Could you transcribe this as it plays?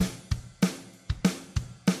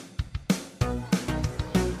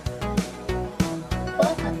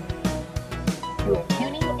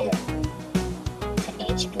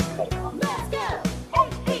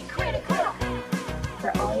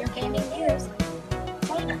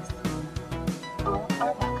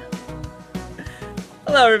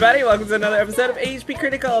Hello, everybody. Welcome to another episode of HP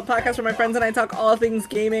Critical, a podcast where my friends and I talk all things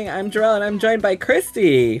gaming. I'm Jarrell, and I'm joined by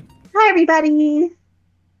Christy. Hi, everybody.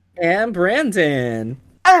 And Brandon.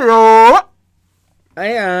 Hello.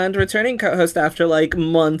 And returning co-host after,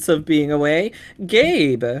 months of being away,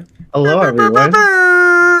 Gabe. Hello, everyone.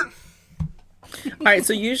 All right,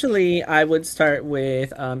 so usually I would start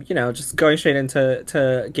with, just going straight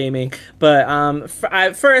into gaming. But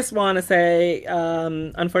I first want to say,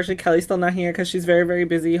 unfortunately, Kelly's still not here because she's very, very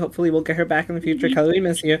busy. Hopefully, we'll get her back in the future. Kelly, we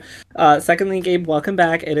miss you. Secondly, Gabe, welcome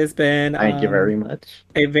back. It has been Thank you very much.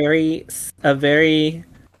 a very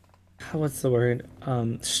what's the word?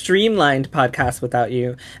 Streamlined podcast without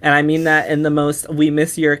you, and I mean that in the most we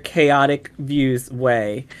miss your chaotic views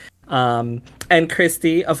way. And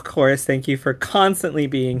Christy, of course, thank you for constantly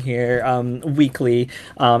being here weekly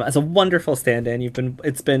as a wonderful stand-in.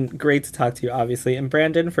 It's been great to talk to you, obviously, and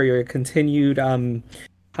Brandon for your continued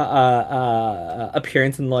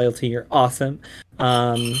appearance and loyalty. You're awesome.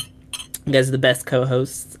 You guys are the best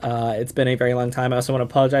co-hosts. It's been a very long time. I also want to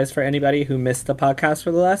apologize for anybody who missed the podcast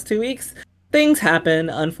for the last 2 weeks. Things happen,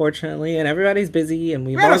 unfortunately, and everybody's busy, and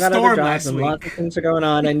we've all got other jobs, and lots of things are going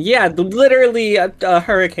on. And yeah, literally a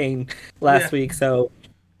hurricane last week, so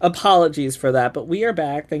apologies for that. But we are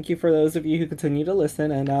back. Thank you for those of you who continue to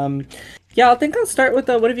listen. And I think I'll start with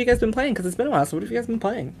what have you guys been playing? Because it's been a while. So what have you guys been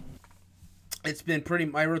playing? It's been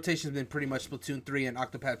my rotation's been pretty much Splatoon 3 and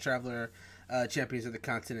Octopath Traveler Champions of the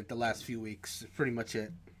Continent the last few weeks. Pretty much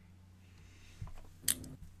it.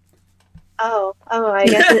 I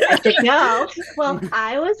guess I should know. Well,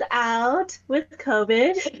 I was out with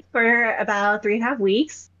COVID for about 3.5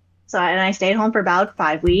 weeks. And I stayed home for about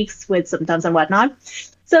 5 weeks with symptoms and whatnot.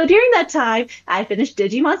 So during that time, I finished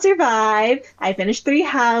Digimon Survive. I finished Three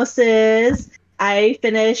Houses. I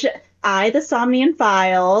finished the Somnian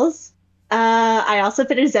Files. I also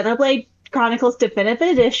finished Xenoblade Chronicles Definitive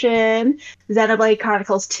Edition, Xenoblade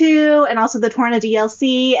Chronicles 2, and also the Torna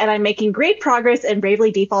DLC. And I'm making great progress in Bravely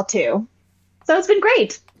Default 2. So it's been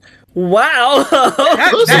great. Wow.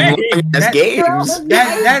 That's games.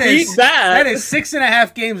 That is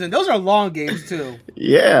 6.5 games, and those are long games too.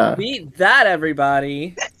 Yeah. Beat that,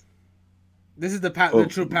 everybody. This is the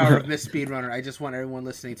true power of Miss Speedrunner. I just want everyone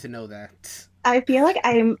listening to know that. I feel like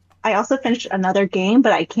I also finished another game,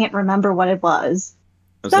 but I can't remember what it was.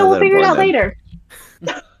 That's So we'll figure it out later.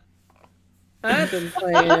 I've been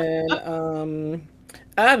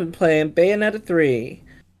playing Bayonetta 3.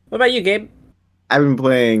 What about you, Gabe? I've been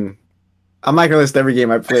playing. I'm not gonna list every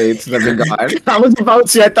game I played since I've been gone. I was about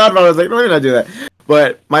to. I thought about it. I was like, let me not do that.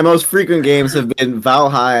 But my most frequent games have been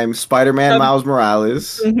Valheim, Spider-Man, Miles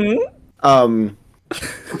Morales. Mm-hmm.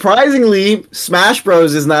 Surprisingly, Smash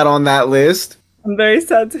Bros is not on that list. I'm very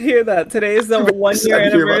sad to hear that. Today is the 1-year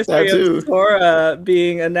anniversary of Sora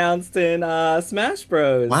being announced in Smash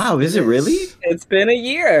Bros. Wow, is it really? It's been a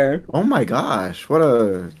year. Oh my gosh, what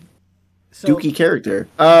a dookie character.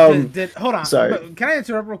 Hold on. Sorry. Can I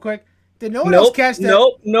interrupt real quick? Did no one else catch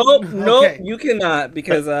that? Nope. Okay. You cannot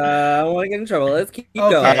because I don't want to get in trouble. Let's keep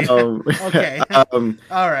Okay. going. Okay.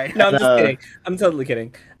 All right. No, I'm just kidding. I'm totally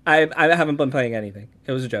kidding. I haven't been playing anything.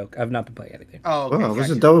 It was a joke. I've not been playing anything. Oh, okay. Wow, this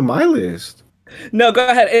is double my list. No, go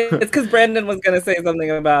ahead. It's because Brandon was going to say something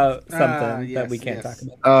about something that we can't talk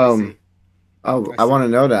about. I want to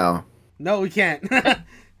know now. No, we can't.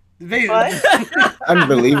 What?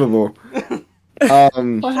 Unbelievable.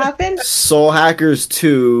 What happened? Soul Hackers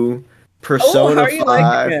 2, Persona how are you 5.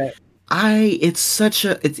 liking it? It's such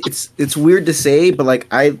a it's weird to say, but like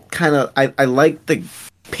I like the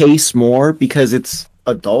pace more because it's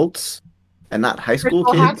adults and not high school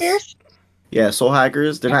Soul kids. Hackers? Yeah, Soul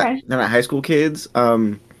Hackers. They're not high school kids.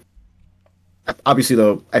 Obviously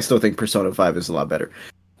though, I still think Persona 5 is a lot better.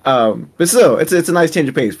 But still, it's a nice change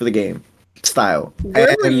of pace for the game style.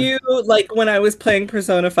 Where were you when I was playing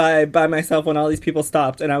Persona 5 by myself when all these people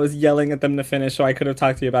stopped and I was yelling at them to finish so I could have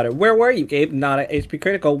talked to you about it? Where were you, Gabe? Not at HP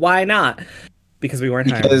Critical. Why not? Because we weren't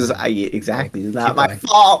hiring. Because exactly, it's not my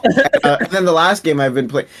fault. And then the last game I've been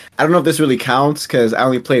playing, I don't know if this really counts because I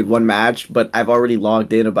only played one match, but I've already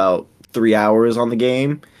logged in about 3 hours on the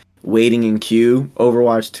game, waiting in queue.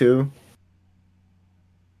 Overwatch 2.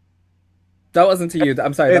 That wasn't to you.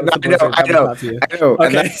 I'm sorry. That was I know.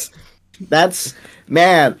 Okay. And that's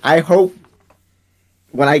man. I hope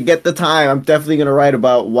when I get the time, I'm definitely gonna write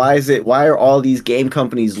about why are all these game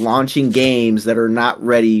companies launching games that are not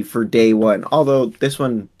ready for day one? Although this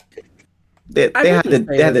one, they had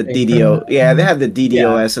the DDO, they had the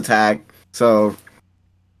DDoS attack, so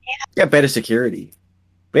better security.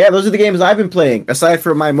 But yeah, those are the games I've been playing aside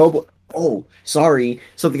from my mobile. Oh, sorry,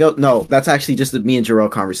 something else. No, that's actually just the me and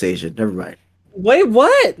Jarrell conversation. Never mind. Wait,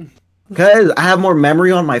 what? Because I have more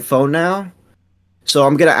memory on my phone now. So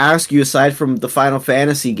I'm gonna ask you, aside from the Final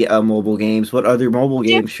Fantasy mobile games, what other mobile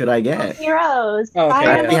games should I get? Heroes. Oh, okay,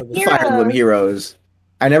 Fire yeah. Emblem Fire Emblem Heroes. Heroes.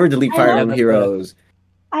 I never delete I Fire love Emblem that. Heroes.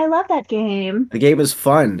 I love that game. The game is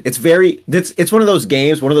fun. It's one of those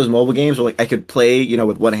games, one of those mobile games where like I could play,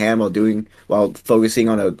 with one hand while focusing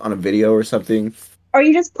on a video or something. Or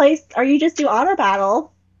you just do auto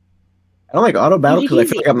battle. I don't like auto battle because I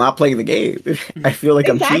feel Easy. like I'm not playing the game. I feel like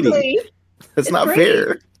I'm cheating. Exactly. That's It's not great.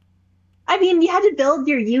 fair. I mean, you had to build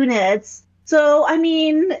your units. So, I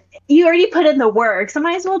mean, you already put in the work. So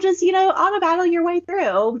might as well just, auto battle your way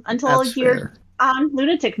through until That's you're fair. on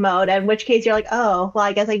lunatic mode, in which case you're like, oh, well,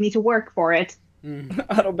 I guess I need to work for it.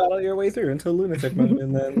 Auto battle your way through into lunatic mode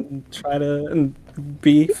and then try to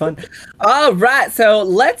be fun. All right, so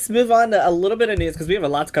let's move on to a little bit of news because we have a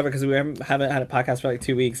lot to cover because we haven't had a podcast for like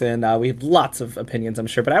 2 weeks and we have lots of opinions, I'm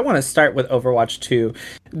sure. But I want to start with Overwatch 2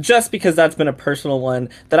 just because that's been a personal one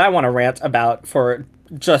that I want to rant about for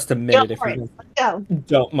just a minute. Go If for you it. Go.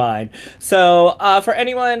 don't mind. So, for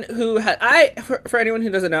anyone who for anyone who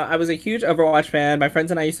doesn't know, I was a huge Overwatch fan. My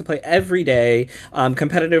friends and I used to play every day,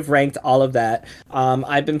 competitive, ranked, all of that.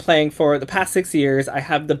 I've been playing for the past 6 years. I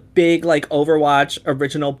have the big like Overwatch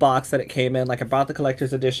original box that it came in. Like I bought the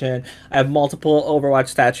collector's edition. I have multiple Overwatch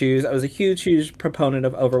statues. I was a huge proponent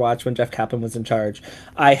of Overwatch when Jeff Kaplan was in charge.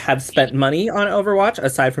 I have spent money on Overwatch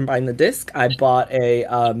aside from buying the disc. I bought a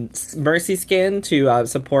Mercy skin to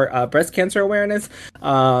support breast cancer awareness.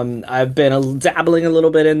 I've been dabbling a little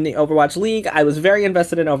bit in the Overwatch League. I was very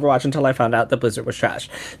invested in Overwatch until I found out that Blizzard was trash.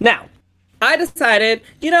 Now, I decided,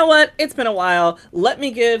 you know what? It's been a while. Let me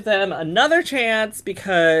give them another chance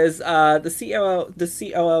because the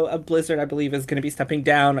COO of Blizzard, I believe, is going to be stepping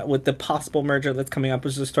down with the possible merger that's coming up,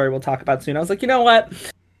 which is a story we'll talk about soon. I was like, you know what?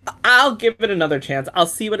 I'll give it another chance. I'll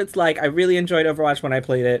see what it's like. I really enjoyed Overwatch when I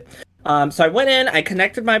played it. So I went in, I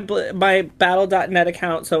connected my Battle.net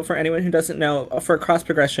account. So for anyone who doesn't know, for cross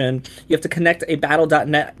progression, you have to connect a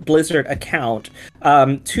Battle.net Blizzard account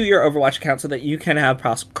to your Overwatch account so that you can have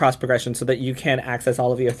cross progression, so that you can access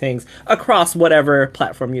all of your things across whatever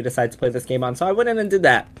platform you decide to play this game on. So I went in and did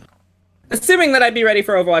that, assuming that I'd be ready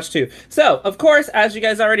for Overwatch 2. So, of course, as you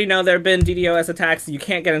guys already know, there have been DDoS attacks. You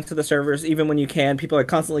can't get into the servers even when you can. People are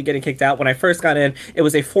constantly getting kicked out. When I first got in, it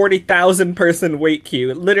was a 40,000 person wait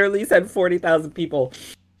queue. It literally said 40,000 people.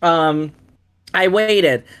 I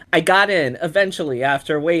waited. I got in eventually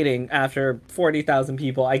after 40,000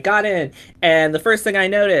 people. I got in, and the first thing I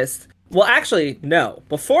noticed, well, actually, no.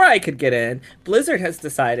 Before I could get in, Blizzard has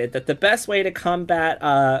decided that the best way to combat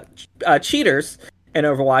cheaters in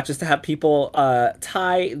Overwatch is to have people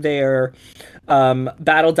tie their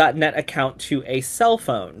Battle.net account to a cell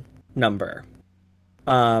phone number.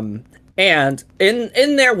 And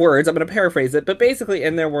in their words, I'm going to paraphrase it, but basically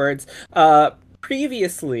in their words,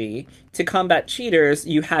 previously, to combat cheaters,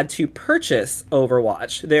 you had to purchase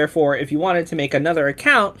Overwatch. Therefore, if you wanted to make another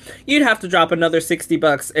account, you'd have to drop another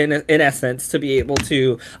 $60 in essence to be able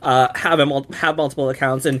to have multiple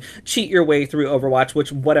accounts and cheat your way through Overwatch.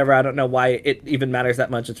 Which, whatever, I don't know why it even matters that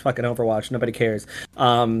much. It's fucking Overwatch. Nobody cares.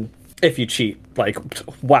 If you cheat, like,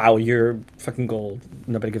 wow, you're fucking gold.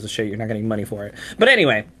 Nobody gives a shit. You're not getting money for it. But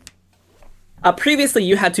anyway. Previously,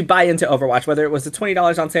 you had to buy into Overwatch, whether it was the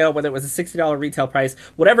 $20 on sale, whether it was a $60 retail price,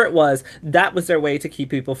 whatever it was, that was their way to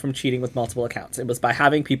keep people from cheating with multiple accounts. It was by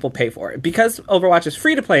having people pay for it. Because Overwatch is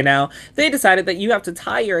free to play now, they decided that you have to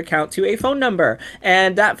tie your account to a phone number,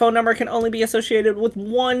 and that phone number can only be associated with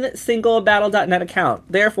one single Battle.net account.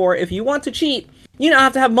 Therefore, if you want to cheat, you now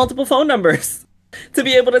have to have multiple phone numbers to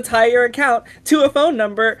be able to tie your account to a phone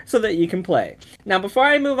number so that you can play. Now, before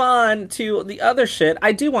I move on to the other shit,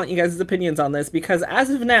 I do want you guys' opinions on this, because as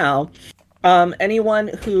of now, anyone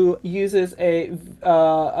who uses a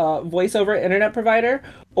voice over internet provider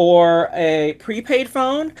or a prepaid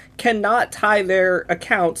phone cannot tie their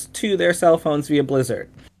accounts to their cell phones via Blizzard.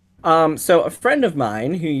 So a friend of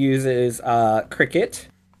mine who uses Cricket,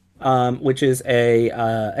 which is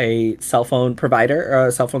a cell phone provider, or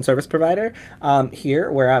a cell phone service provider,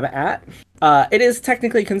 here where I'm at. It is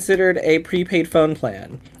technically considered a prepaid phone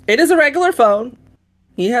plan. It is a regular phone.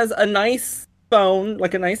 He has a nice phone,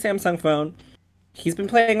 like a nice Samsung phone. He's been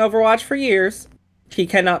playing Overwatch for years. He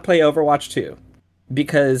cannot play Overwatch 2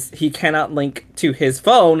 because he cannot link to his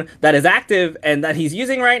phone that is active and that he's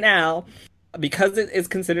using right now, because it is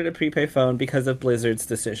considered a prepaid phone because of Blizzard's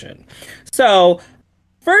decision. So,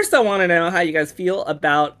 first, I want to know how you guys feel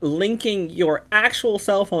about linking your actual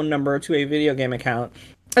cell phone number to a video game account.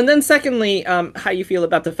 And then secondly, how you feel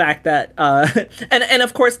about the fact that, and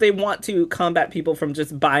of course they want to combat people from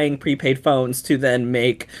just buying prepaid phones to then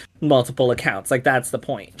make multiple accounts. Like, that's the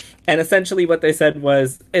point. And essentially what they said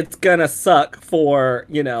was, it's gonna suck for,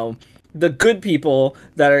 the good people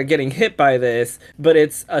that are getting hit by this, but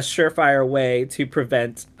it's a surefire way to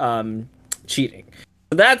prevent cheating.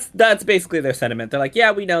 That's basically their sentiment. They're like,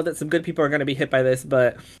 yeah, we know that some good people are going to be hit by this,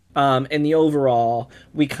 but in the overall,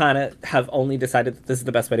 we kind of have only decided that this is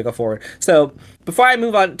the best way to go forward. So before I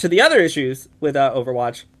move on to the other issues with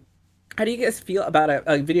Overwatch, how do you guys feel about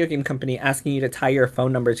a video game company asking you to tie your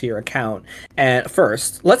phone number to your account? And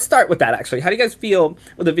first, let's start with that, actually. How do you guys feel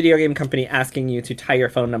with a video game company asking you to tie your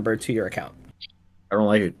phone number to your account? I don't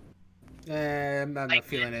like it. I'm not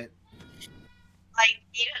feeling it. Like,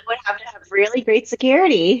 you would have to have really great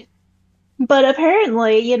security. But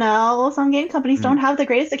apparently, some game companies don't have the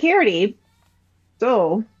greatest security.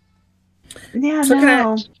 So, yeah,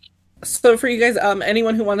 so So for you guys,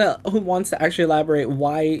 anyone who wants to actually elaborate,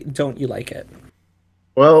 why don't you like it?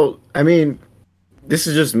 Well, I mean, this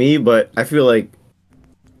is just me, but I feel like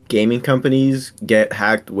gaming companies get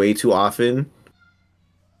hacked way too often.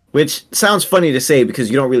 Which sounds funny to say because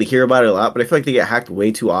you don't really hear about it a lot, but I feel like they get hacked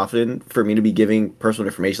way too often for me to be giving personal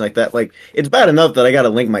information like that. Like, it's bad enough that I gotta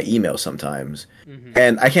link my email sometimes. Mm-hmm.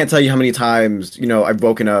 And I can't tell you how many times, I've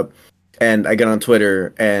woken up and I get on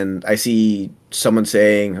Twitter and I see someone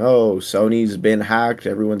saying, oh, Sony's been hacked.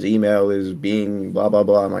 Everyone's email is being blah, blah,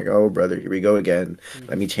 blah. I'm like, oh, brother, here we go again. Mm-hmm.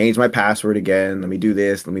 Let me change my password again. Let me do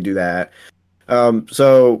this. Let me do that.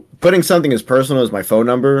 So putting something as personal as my phone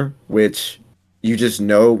number, which you just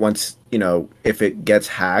know once, if it gets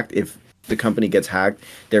hacked, if the company gets hacked,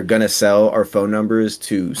 they're going to sell our phone numbers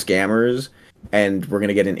to scammers and we're going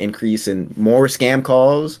to get an increase in more scam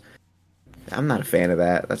calls. I'm not a fan of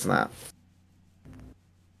that. That's why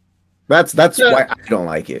I don't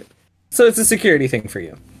like it. So it's a security thing for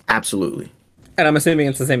you. Absolutely. And I'm assuming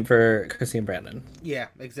it's the same for Christy and Brandon. Yeah,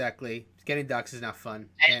 exactly. Getting doxxed is not fun.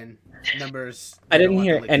 And numbers... I didn't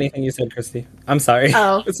hear anything you said, Christy. I'm sorry.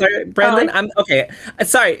 Oh. Sorry, Brandon, I'm... Okay.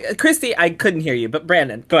 Sorry, Christy, I couldn't hear you, but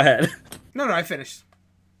Brandon, go ahead. No, I finished.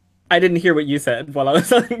 I didn't hear what you said while I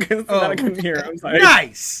was on, because I couldn't hear. I'm sorry.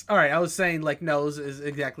 Nice! Alright, I was saying, no, is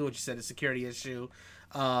exactly what you said, a security issue.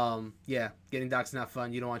 Yeah, getting doxxed is not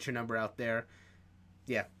fun. You don't want your number out there.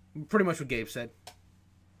 Yeah, pretty much what Gabe said.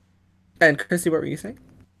 And Christy, what were you saying?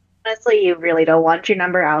 Honestly, you really don't want your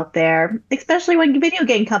number out there, especially when video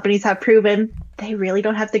game companies have proven they really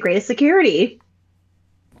don't have the greatest security.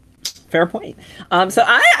 Fair point. So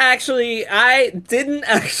I didn't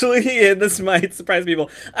actually, and this might surprise people,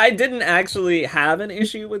 I didn't actually have an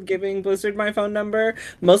issue with giving Blizzard my phone number,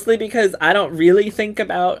 mostly because I don't really think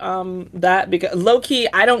about that, because low-key,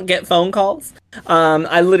 I don't get phone calls.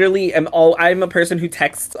 I literally I'm a person who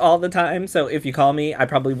texts all the time, so if you call me, I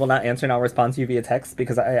probably will not answer and I'll respond to you via text,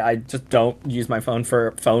 because I just don't use my phone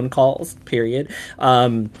for phone calls, period.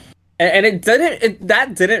 And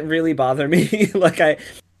that didn't really bother me.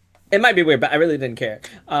 It might be weird, but I really didn't care.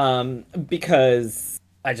 Because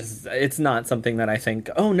it's not something that I think,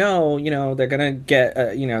 oh no, they're gonna get,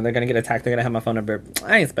 they're gonna get attacked, they're gonna have my phone number.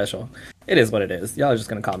 I ain't special. It is what it is. Y'all are just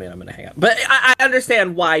gonna call me and I'm gonna hang up. But I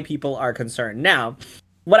understand why people are concerned. Now,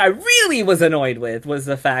 what I really was annoyed with was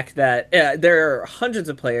the fact that there are hundreds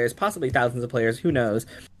of players, possibly thousands of players, who knows,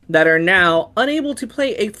 that are now unable to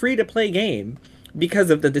play a free-to-play game because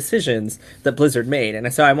of the decisions that Blizzard made.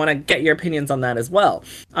 And so I want to get your opinions on that as well.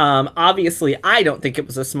 Obviously, I don't think it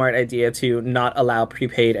was a smart idea to not allow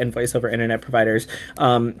prepaid and voice over internet providers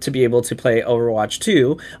to be able to play Overwatch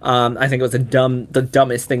 2. I think it was the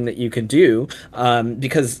dumbest thing that you could do,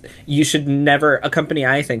 because you should never, a company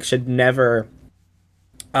I think should never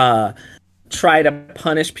try to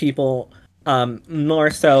punish people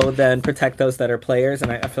more so than protect those that are players.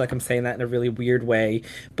 And I feel like I'm saying that in a really weird way,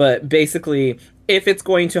 but basically, if it's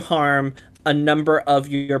going to harm a number of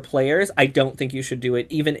your players, I don't think you should do it,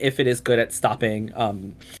 even if it is good at stopping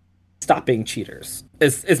cheaters,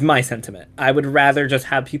 is my sentiment. I would rather just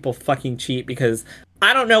have people fucking cheat, because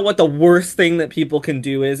I don't know what the worst thing that people can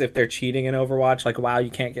do is if they're cheating in Overwatch. Like, wow,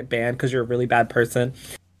 you can't get banned because you're a really bad person.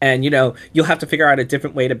 And, you'll have to figure out a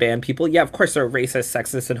different way to ban people. Yeah, of course there are racist,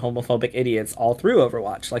 sexist, and homophobic idiots all through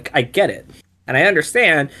Overwatch. Like, I get it. And I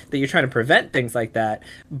understand that you're trying to prevent things like that,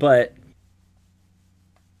 but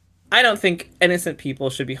I don't think innocent people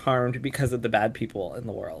should be harmed because of the bad people in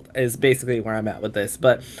the world, is basically where I'm at with this.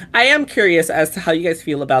 But I am curious as to how you guys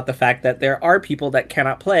feel about the fact that there are people that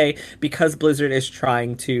cannot play because Blizzard is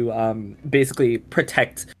trying to basically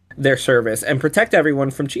protect their service and protect everyone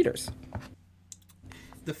from cheaters.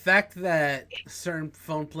 The fact that certain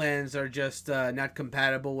phone plans are just not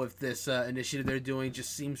compatible with this initiative they're doing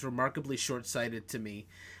just seems remarkably short-sighted to me.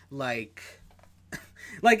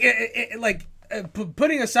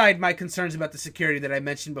 putting aside my concerns about the security that I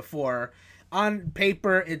mentioned before, on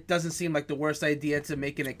paper it doesn't seem like the worst idea to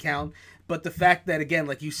make an account. But the fact that, again,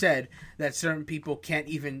 like you said, that certain people can't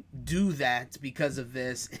even do that because of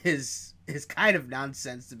this is kind of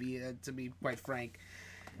nonsense, to be quite frank.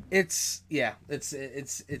 It's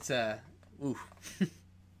oof.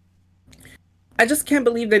 I just can't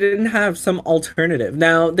believe they didn't have some alternative.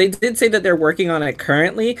 Now, they did say that they're working on it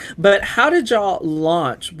currently, but how did y'all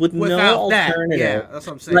launch with no alternative? Yeah, that's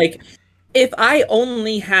what I'm saying. Like, if I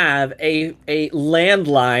only have a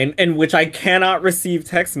landline in which I cannot receive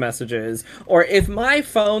text messages, or if my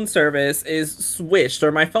phone service is switched,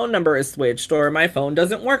 or my phone number is switched, or my phone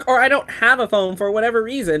doesn't work, or I don't have a phone for whatever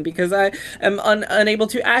reason because I am unable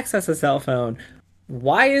to access a cell phone,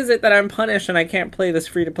 why is it that I'm punished and I can't play this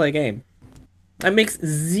free-to-play game? That makes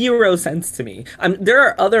zero sense to me. There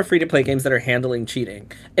are other free-to-play games that are handling cheating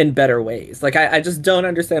in better ways. Like, I just don't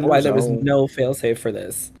understand why there was no failsafe for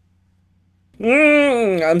this.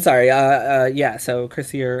 I'm sorry. Yeah. So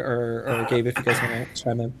Chrissy or Gabe, if you guys want to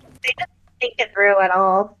chime in. They just think it through at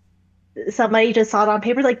all. Somebody just saw it on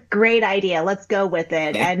paper, like, great idea, let's go with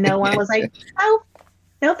it, and no one was like, oh,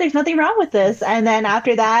 nope, there's nothing wrong with this. And then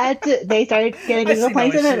after that, they started getting into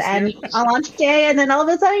complaints and on launch day, and then all of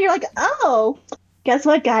a sudden you're like, oh, guess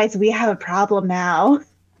what, guys? We have a problem now.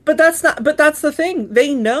 But that's the thing.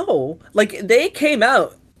 They know. Like, they came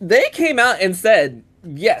out and said,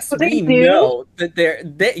 yes, we know that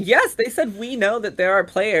they said we know that there are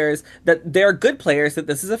players, that there are good players that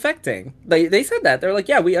this is affecting. They said that. They're like,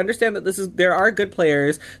 yeah, we understand that there are good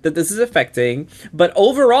players that this is affecting, but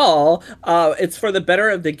overall, it's for the better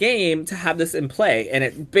of the game to have this in play. And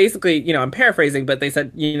it basically, I'm paraphrasing, but they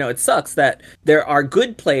said, it sucks that there are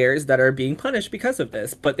good players that are being punished because of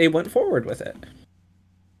this, but they went forward with it.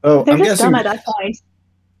 Oh, I'm just dumb at that point.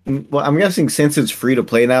 Well, I'm guessing since it's free to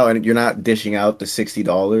play now and you're not dishing out the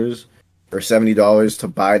 $60 or $70 to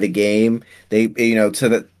buy the game, they're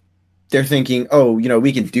thinking, oh,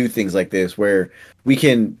 we can do things like this where we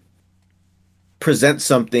can present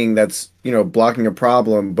something that's, blocking a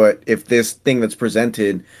problem. But if this thing that's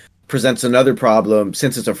presented presents another problem,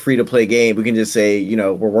 since it's a free to play game, we can just say,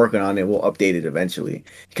 we're working on it. We'll update it eventually.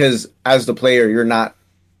 Because as the player, you're not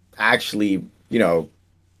actually,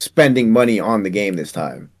 spending money on the game this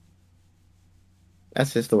time.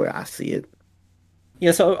 That's just the way I see it.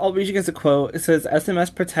 Yeah, so I'll read you guys a quote. It says,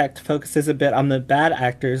 SMS Protect focuses a bit on the bad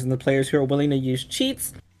actors and the players who are willing to use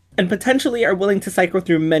cheats and potentially are willing to cycle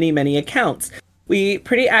through many, many accounts. We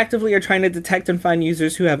pretty actively are trying to detect and find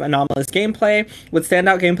users who have anomalous gameplay, with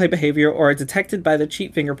standout gameplay behavior, or are detected by the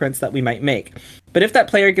cheat fingerprints that we might make. But if that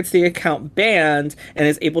player gets the account banned and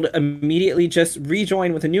is able to immediately just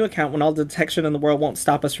rejoin with a new account when all the detection in the world won't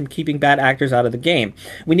stop us from keeping bad actors out of the game.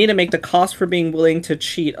 We need to make the cost for being willing to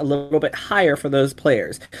cheat a little bit higher for those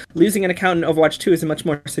players. Losing an account in Overwatch 2 is a much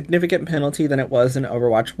more significant penalty than it was in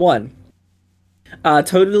Overwatch 1.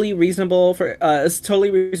 It's totally reasonable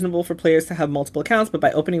for players to have multiple accounts, but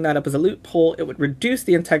by opening that up as a loophole, it would reduce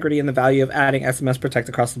the integrity and the value of adding SMS Protect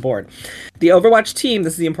across the board. The Overwatch team,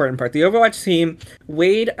 this is the important part, the Overwatch team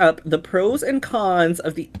weighed up the pros and cons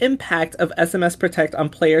of the impact of SMS Protect on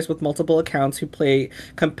players with multiple accounts who play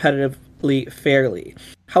competitively fairly.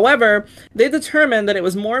 However, they determined that it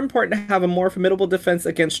was more important to have a more formidable defense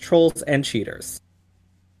against trolls and cheaters.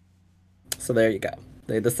 So there you go.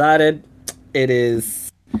 They decided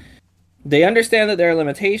they understand that there are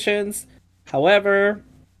limitations. However,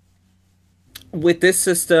 with this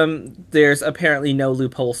system, there's apparently no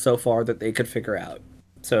loophole so far that they could figure out.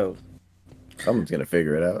 So someone's gonna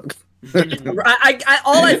figure it out.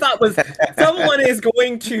 All I thought was someone is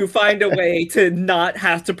going to find a way to not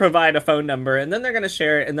have to provide a phone number, and then they're going to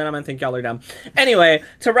share it, and then I'm going to think y'all are dumb. Anyway,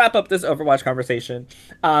 to wrap up this Overwatch conversation,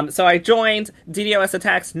 so I joined, DDoS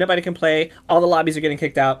attacks, nobody can play, all the lobbies are getting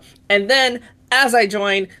kicked out, and then as I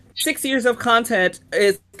joined, 6 years of content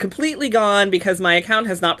is completely gone because my account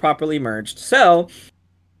has not properly merged. So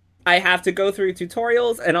I have to go through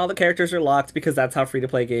tutorials, and all the characters are locked because that's how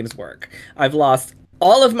free-to-play games work. I've lost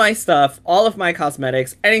all of my stuff, all of my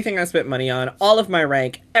cosmetics, anything I spent money on, all of my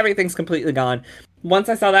rank, everything's completely gone. Once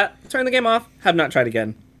I saw that, turned the game off, have not tried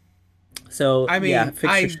again. So, I mean, yeah,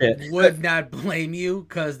 fix your shit. Would not blame you,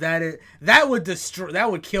 because that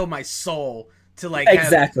would kill my soul to, like,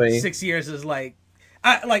 exactly. have 6 years is, like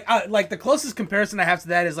the closest comparison I have to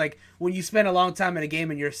that is, like, when you spend a long time in a game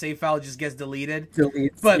and your save file just gets deleted.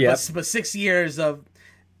 But 6 years of...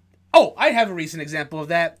 Oh, I have a recent example of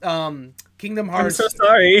that. Kingdom Hearts. I'm so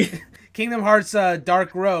sorry. Kingdom Hearts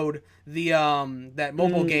Dark Road, the that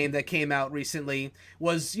mobile game that came out recently,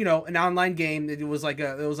 was an online game. It was like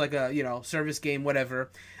a service game, whatever.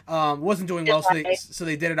 Wasn't doing well, so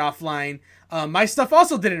they did it offline. My stuff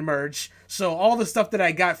also didn't merge, so all the stuff that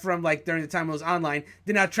I got from during the time it was online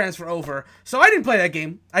did not transfer over. So I didn't play that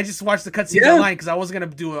game. I just watched the cutscenes online because I wasn't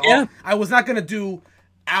gonna do it. Yeah. I was not gonna do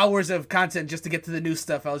hours of content just to get to the new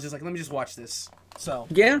stuff. I was just like, let me just watch this. So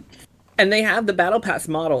yeah. And they have the Battle Pass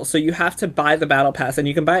model, so you have to buy the Battle Pass, and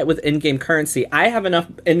you can buy it with in-game currency. I have enough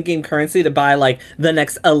in-game currency to buy, the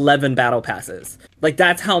next 11 Battle Passes.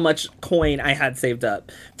 That's how much coin I had saved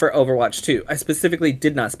up for Overwatch 2. I specifically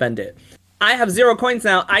did not spend it. I have 0 coins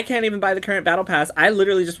now. I can't even buy the current Battle Pass. I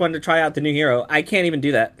literally just wanted to try out the new hero. I can't even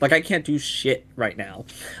do that. I can't do shit right now.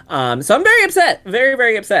 So I'm very upset. Very,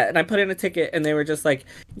 very upset. And I put in a ticket, and they were just like,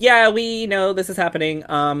 yeah, we know this is happening.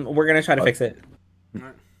 We're going to try to fix it. all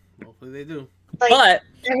right. Hopefully they do. But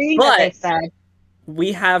everything that they said.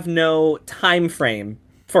 we have no time frame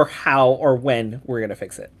for how or when we're gonna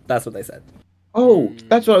fix it. That's what they said. Oh,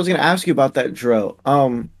 that's what I was gonna ask you about that drill.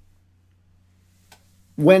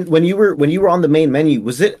 When you were on the main menu,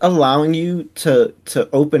 was it allowing you to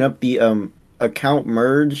open up the account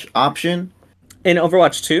merge option In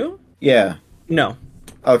Overwatch 2? Yeah. No.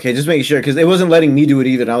 Okay, just making sure because it wasn't letting me do it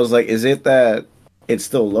either. And I was like, is it that it's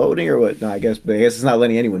still loading or what? No, I guess it's not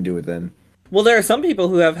letting anyone do it then. Well, there are some people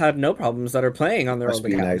who have had no problems that are playing on their Must own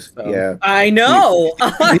be account. nice. So. Yeah. I know.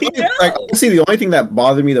 I know. Like, honestly, the only thing that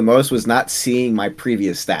bothered me the most was not seeing my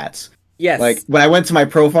previous stats. Yes. Like when I went to my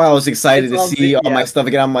profile, I was excited to see all my stuff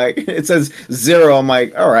again. I'm like, it says 0. I'm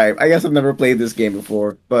like, all right, I guess I've never played this game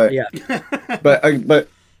before, but yeah, but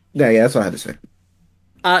yeah, that's what I had to say.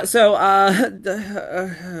 I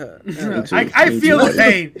feel the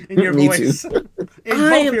pain in your Me voice, too. in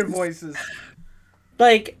both your voices.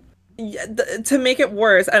 Like, to make it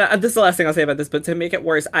worse, and this is the last thing I'll say about this, but to make it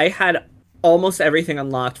worse, I had almost everything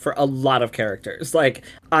unlocked for a lot of characters. Like,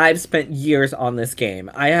 I've spent years on this game.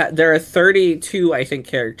 There are 32, I think,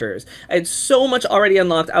 characters. I had so much already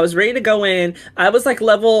unlocked. I was ready to go in. I was like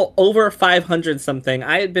level over 500 something.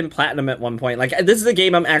 I had been platinum at one point. Like, this is a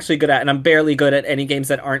game I'm actually good at, and I'm barely good at any games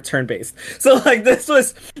that aren't turn-based. So like, this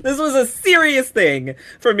was a serious thing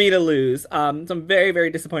for me to lose. So I'm very, very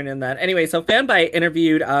disappointed in that. Anyway, so Fanbyte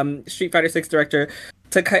interviewed Street Fighter 6 director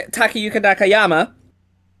Takayuki Nakayama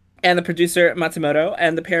and the producer Matsumoto,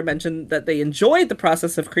 and the pair mentioned that they enjoyed the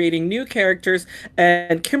process of creating new characters,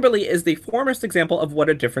 and Kimberly is the foremost example of what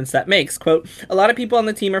a difference that makes. Quote, a lot of people on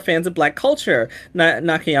the team are fans of black culture,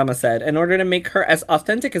 Nakayama said. In order to make her as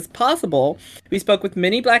authentic as possible, we spoke with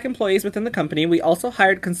many black employees within the company. We also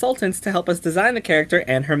hired consultants to help us design the character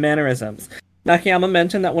and her mannerisms. Nakayama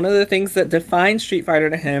mentioned that one of the things that defines Street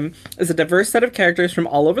Fighter to him is a diverse set of characters from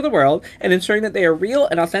all over the world, and ensuring that they are real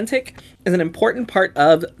and authentic is an important part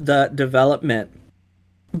of the development.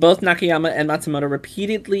 Both Nakayama and Matsumoto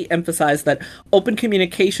repeatedly emphasized that open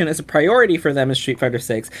communication is a priority for them in Street Fighter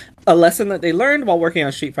 6, a lesson that they learned while working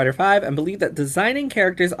on Street Fighter 5, and believe that designing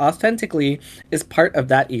characters authentically is part of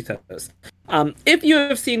that ethos. If you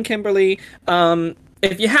have seen Kimberly,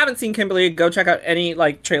 if you haven't seen Kimberly, go check out any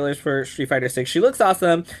trailers for Street Fighter 6. She looks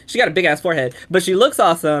awesome. She got a big ass forehead, but she looks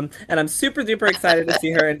awesome, and I'm super duper excited to see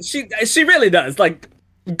her. And she really does.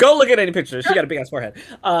 Go look at any pictures. She got a big ass forehead.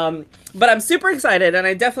 But I'm super excited, and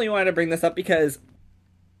I definitely wanted to bring this up because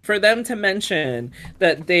for them to mention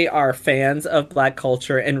that they are fans of black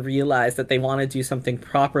culture and realize that they want to do something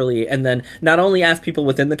properly, and then not only ask people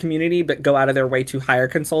within the community, but go out of their way to hire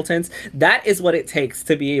consultants, that is what it takes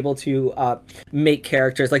to be able to make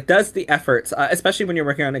characters. Does the efforts, especially when you're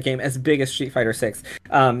working on a game as big as Street Fighter 6.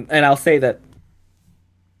 And I'll say that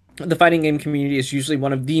the fighting game community is usually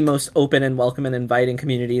one of the most open and welcome and inviting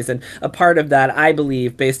communities, and a part of that, I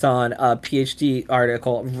believe, based on a PhD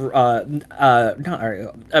article, a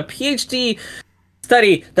PhD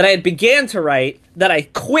study that I had began to write that I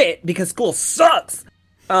quit because school sucks.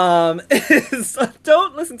 Don't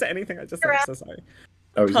listen to anything I just said. I'm so sorry.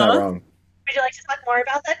 Oh, he's not wrong. Would you like to talk more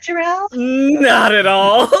about that, Jarrell? Not at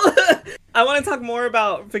all. I want to talk more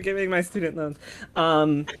about forgiving my student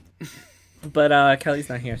loans. But Kelly's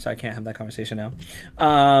not here, so I can't have that conversation now.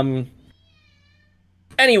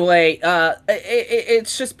 Anyway,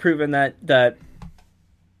 it's just proven that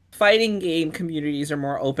fighting game communities are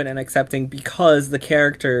more open and accepting because the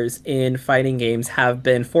characters in fighting games have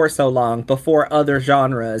been for so long before other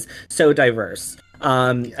genres so diverse.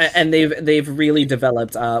 And they've really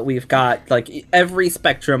developed. We've got every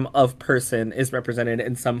spectrum of person is represented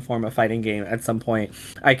in some form of fighting game at some point.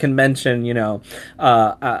 I can mention,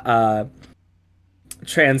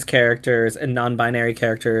 trans characters and non-binary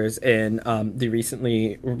characters in the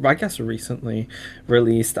recently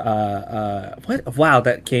released what? Wow,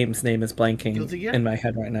 that game's name is blanking in my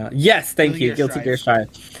head right now. Yes, thank you, Guilty Gear Strive.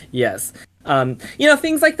 Yes.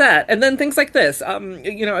 Things like that, and then things like this.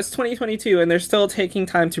 It's 2022, and they're still taking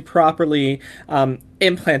time to properly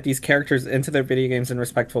implant these characters into their video games in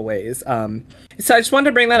respectful ways. So I just wanted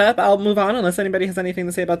to bring that up. I'll move on unless anybody has anything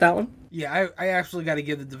to say about that one. Yeah, I actually got to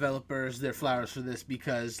give the developers their flowers for this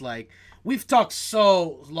because, like, we've talked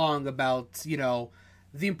so long about,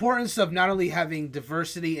 the importance of not only having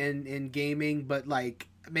diversity in gaming, but, like,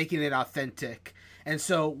 making it authentic. And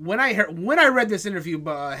so when I read this interview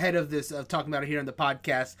ahead of this, talking about it here on the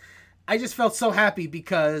podcast, I just felt so happy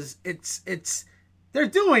because they're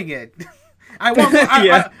doing it. I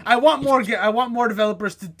want more, I want more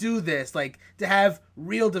developers to do this, like to have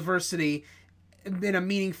real diversity in a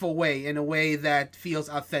meaningful way, in a way that feels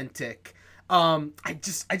authentic. I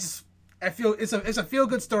feel it's a feel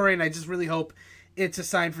good story, and I just really hope it's a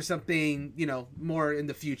sign for something, more in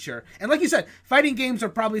the future. And like you said, fighting games are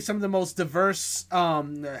probably some of the most diverse,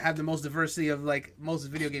 have the most diversity of like most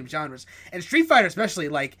video game genres. And Street Fighter especially,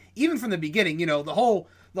 like even from the beginning, the whole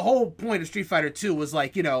point of Street Fighter 2 was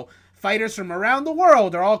like, fighters from around the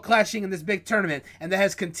world are all clashing in this big tournament, and that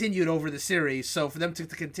has continued over the series. So for them to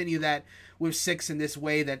continue that with 6 in this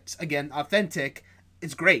way that's, again, authentic,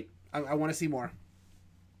 it's great. I want to see more.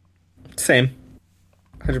 Same.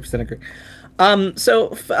 100% agree.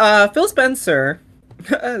 So Phil Spencer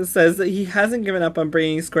says that he hasn't given up on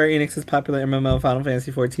bringing Square Enix's popular MMO Final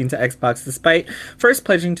Fantasy XIV to Xbox, despite first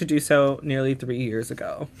pledging to do so nearly 3 years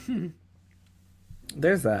ago.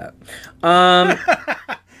 There's that.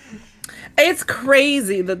 It's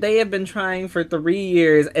crazy that they have been trying for 3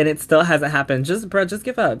 years and it still hasn't happened. Just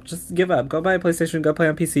give up. Just give up. Go buy a PlayStation. Go play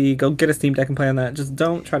on PC. Go get a Steam Deck and play on that. Just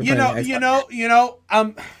don't try to play on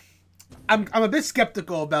Xbox. I'm a bit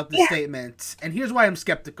skeptical about this statement, and here's why I'm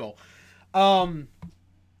skeptical.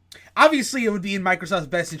 Obviously, it would be in Microsoft's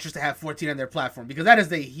best interest to have 14 on their platform because that is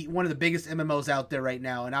one of the biggest MMOs out there right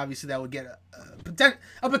now, and obviously that would get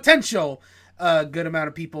a potential good amount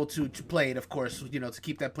of people to play it. Of course, to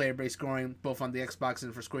keep that player base growing both on the Xbox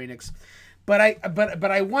and for Square Enix. But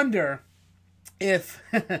I wonder if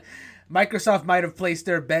Microsoft might have placed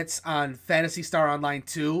their bets on Phantasy Star Online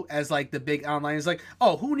 2 as like the big online. It's like,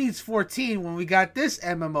 oh, who needs 14 when we got this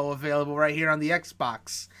MMO available right here on the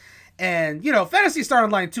Xbox? And, Phantasy Star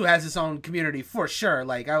Online 2 has its own community for sure.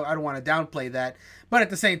 Like, I don't want to downplay that. But at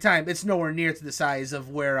the same time, it's nowhere near to the size of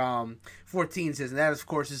where 14's is. And that, of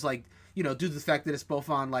course, is like, due to the fact that it's both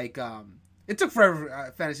on like, it took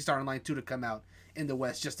forever Phantasy Star Online 2 to come out in the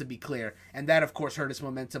West, just to be clear. And that, of course, hurt its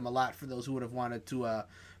momentum a lot for those who would have wanted to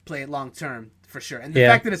play it long term, for sure. And the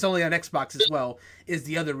fact that it's only on Xbox as well is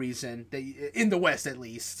the other reason, that in the West at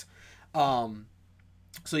least. So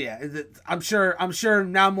yeah, I'm sure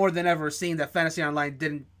now more than ever, seeing that Fantasy Online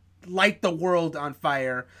didn't light the world on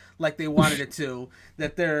fire like they wanted it to,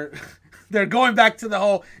 that they're going back to the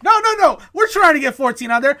whole no, we're trying to get 14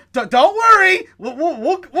 on there. Don't worry,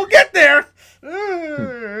 we'll get there.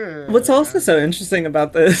 What's also so interesting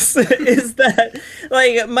about this is that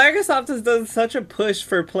like Microsoft has done such a push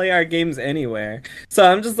for play our games anywhere. So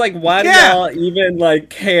I'm just like, why do y'all even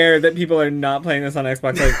like care that people are not playing this on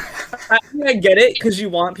Xbox? Like, I get it because you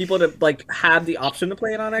want people to like have the option to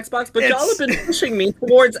play it on Xbox, but y'all have been pushing me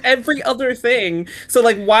towards every other thing. So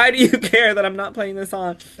like, why do you care that I'm not playing this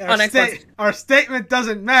on Xbox? Our statement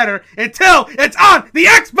doesn't matter until it's on the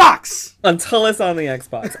Xbox. Until it's on the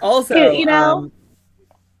Xbox. Also,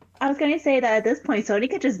 I was going to say that at this point, Sony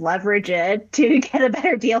could just leverage it to get a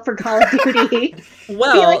better deal for Call of Duty.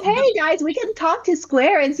 Well, be like, hey guys, we can talk to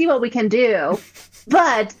Square and see what we can do.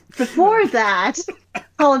 But before that,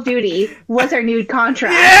 Call of Duty was our new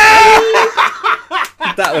contract.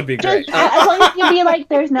 That would be great. As long as you be like,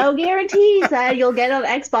 there's no guarantees that you'll get on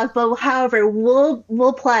Xbox, but however,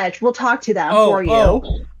 we'll pledge, we'll talk to them for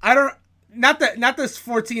you. I don't. Not that this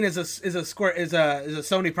 14 is a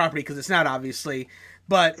Sony property, because it's not, obviously.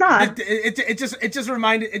 But it just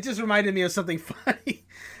reminded me of something funny,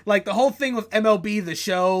 like the whole thing with MLB The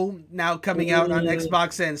Show now coming out on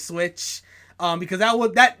Xbox and Switch, because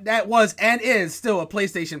that was and is still a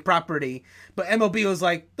PlayStation property, but MLB was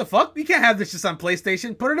like, the fuck, you can't have this just on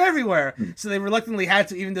PlayStation, put it everywhere. So they reluctantly had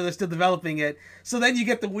to, even though they're still developing it. So then you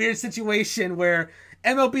get the weird situation where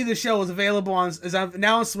MLB The Show is available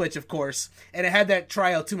now on Switch, of course, and it had that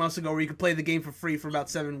trial 2 months ago where you could play the game for free for about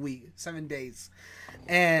 7 days.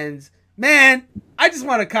 And man, I just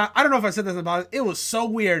want to. I don't know if I said this about it. It was so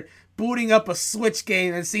weird booting up a Switch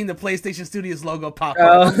game and seeing the PlayStation Studios logo pop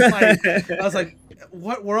up. I was like,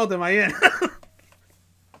 what world am I in?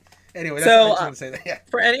 Anyway, So, I just want to say that. Yeah.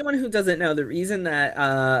 for anyone who doesn't know, the reason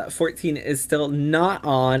that 14 is still not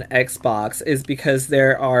on Xbox is because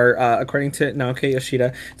there are, according to Naoki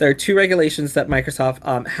Yoshida, there are two regulations that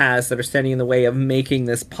Microsoft has that are standing in the way of making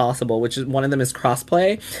this possible. Which is one of them is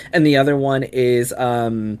crossplay, and the other one is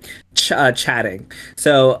chatting.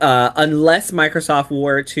 So unless Microsoft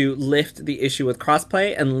were to lift the issue with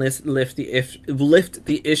crossplay and lift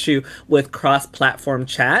the issue with cross-platform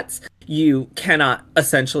chats, you cannot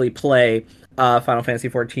essentially play Final Fantasy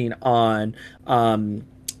 14 on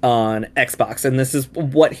Xbox. And this is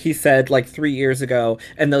what he said like 3 years ago,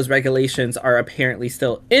 and those regulations are apparently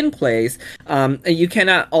still in place. And you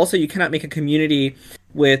cannot make a community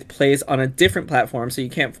with plays on a different platform, so you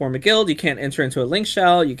can't form a guild, you can't enter into a link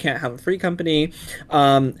shell, you can't have a free company.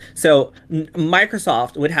 So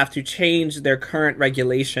Microsoft would have to change their current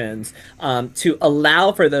regulations to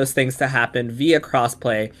allow for those things to happen via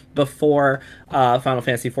crossplay before Final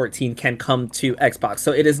Fantasy 14 can come to Xbox.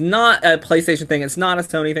 So it is not a PlayStation thing, it's not a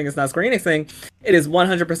Sony thing, it's not a Square Enix thing. It is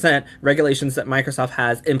 100% regulations that Microsoft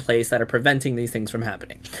has in place that are preventing these things from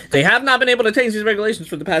happening. They have not been able to change these regulations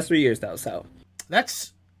for the past 3 years, though, so...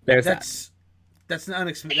 That's an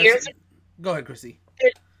unexpected. Go ahead, Chrissy.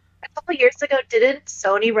 A couple years ago, didn't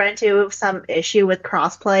Sony run into some issue with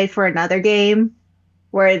crossplay for another game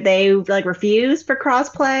where they like refused for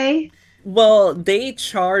crossplay? Well, they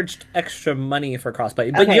charged extra money for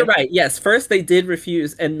crossplay, but You're right. Yes, first they did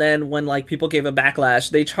refuse, and then when like people gave a backlash,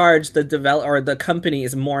 they charged the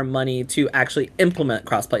companies more money to actually implement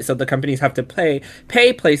crossplay. So the companies have to pay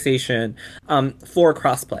PlayStation for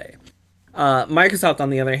crossplay. Microsoft, on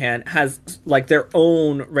the other hand, has like their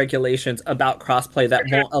own regulations about crossplay that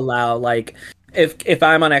won't allow like if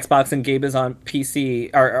I'm on Xbox and Gabe is on PC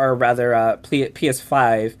or rather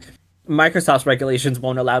PS5, Microsoft's regulations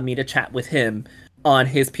won't allow me to chat with him on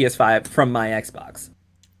his PS5 from my Xbox.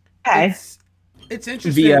 Okay, it's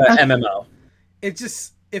interesting via MMO.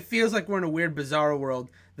 It feels like we're in a weird, bizarre world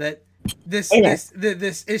that this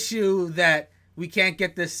issue that we can't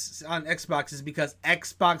get this on Xbox is because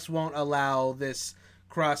Xbox won't allow this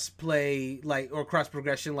cross-play or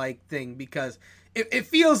cross-progression thing, because it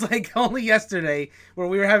feels like only yesterday where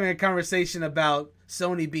we were having a conversation about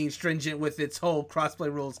Sony being stringent with its whole cross-play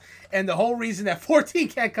rules, and the whole reason that 14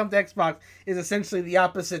 can't come to Xbox is essentially the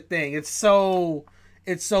opposite thing. It's so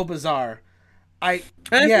bizarre. I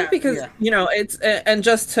think because it's, and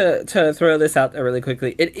just to throw this out there really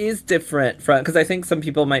quickly, it is different from, because I think some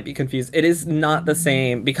people might be confused. It is not the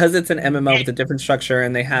same because it's an MMO with a different structure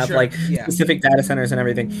and they have specific data centers and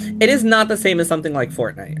everything. It is not the same as something like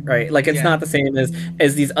Fortnite, right? Like it's not the same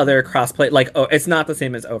as these other crossplay. It's not the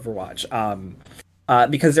same as Overwatch.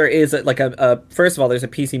 Because there is a first of all, there's a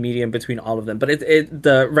PC medium between all of them, but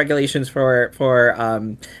the regulations for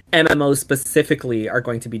MMOs specifically are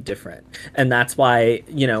going to be different, and that's why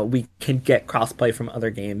we can get crossplay from other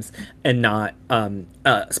games and not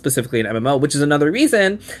specifically an MMO, which is another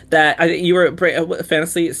reason that you were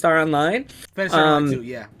Phantasy Star Online. Phantasy Star Online 2,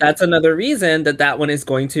 yeah. That's another reason that one is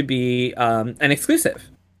going to be an exclusive,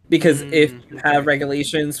 because if you have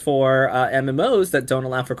regulations for MMOs that don't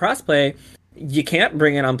allow for crossplay, you can't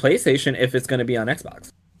bring it on PlayStation if it's going to be on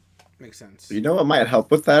Xbox. Makes sense. You know what might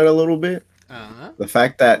help with that a little bit? The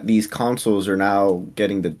fact that these consoles are now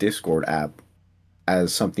getting the Discord app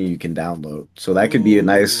as something you can download. So that could be a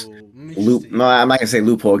nice loop. No, I'm not going to say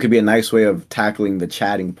loophole. It could be a nice way of tackling the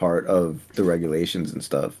chatting part of the regulations and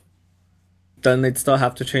stuff. Then they'd still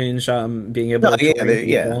have to change being able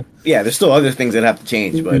to there's still other things that have to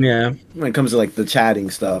change, but when it comes to like the chatting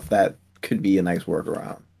stuff, that could be a nice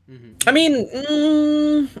workaround. I mean,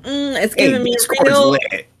 it's giving me real.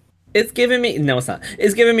 It's giving me no, it's not.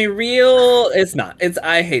 It's giving me real. It's not.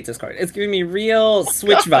 I hate Discord. It's giving me real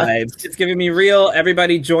Switch vibes. It's giving me real.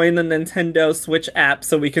 Everybody join the Nintendo Switch app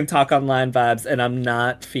so we can talk online vibes, and I'm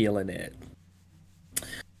not feeling it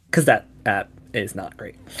because that app is not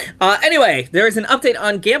great. Anyway, there is an update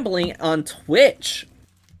on gambling on Twitch.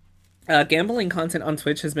 Gambling content on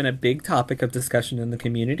Twitch has been a big topic of discussion in the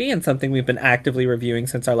community and something we've been actively reviewing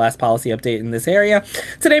since our last policy update in this area.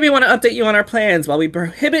 Today we want to update you on our plans. While we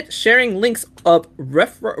prohibit sharing links of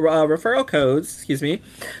referral codes,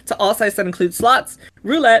 to all sites that include slots,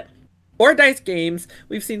 roulette, or dice games,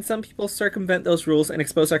 we've seen some people circumvent those rules and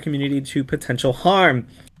expose our community to potential harm.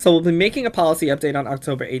 So we'll be making a policy update on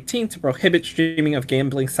October 18th to prohibit streaming of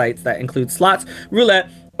gambling sites that include slots, roulette,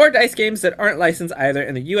 or dice games that aren't licensed either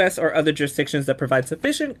in the US or other jurisdictions that provide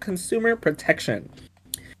sufficient consumer protection.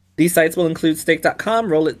 These sites will include stake.com,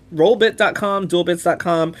 rollbit.com,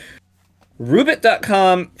 duelbits.com,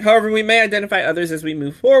 rubit.com. However, we may identify others as we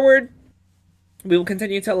move forward. We will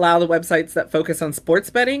continue to allow the websites that focus on sports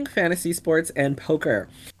betting, fantasy sports, and poker.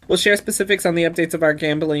 We'll share specifics on the updates of our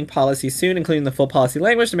gambling policy soon, including the full policy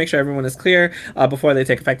language to make sure everyone is clear before they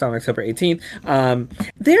take effect on October 18th.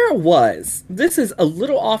 This is a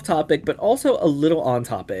little off topic, but also a little on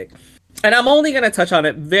topic. And I'm only going to touch on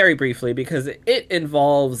it very briefly because it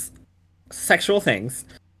involves sexual things.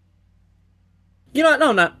 You know what? No,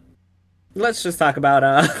 I'm not. Let's just talk about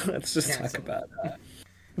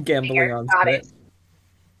gambling on Twitch.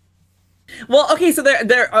 Well, okay,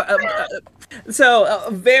 so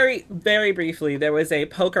very, very briefly, there was a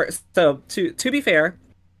poker. So to be fair,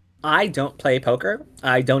 I don't play poker.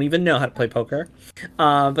 I don't even know how to play poker.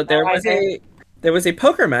 But there was a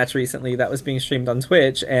poker match recently that was being streamed on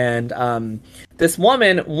Twitch, and this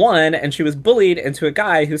woman won, and she was bullied into a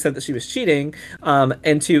guy who said that she was cheating,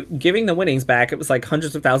 into giving the winnings back. It was like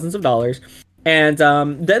hundreds of thousands of dollars. And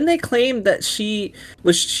then they claimed that she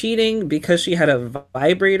was cheating because she had a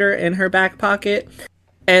vibrator in her back pocket.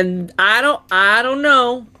 And I don't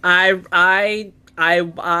know. I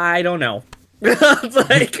don't know. It's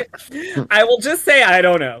like, I will just say I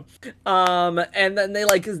don't know. And then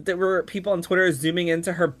there were people on Twitter zooming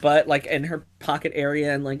into her butt, like in her pocket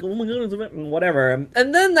area, and like, oh my god, whatever.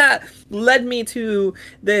 And then that led me to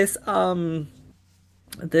this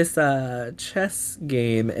chess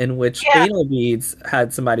game in which anal beads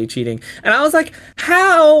had somebody cheating, and I was like,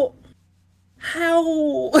 how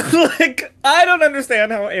like, I don't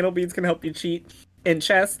understand how anal beads can help you cheat in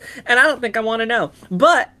chess, and I don't think I want to know,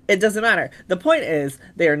 but it doesn't matter. The point is,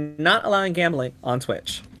 they are not allowing gambling on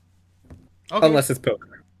Twitch. Okay. Unless it's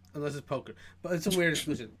poker, but it's a weird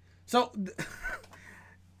exclusion. So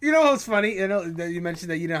you know what's funny, that you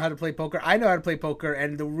mentioned that you know how to play poker. I know how to play poker,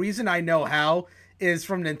 and the reason I know how is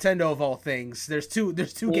from Nintendo of all things. There's two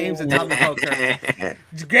games that taught me poker.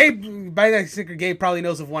 Gabe, by that sticker, Gabe probably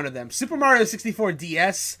knows of one of them. Super Mario 64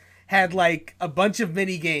 DS had like a bunch of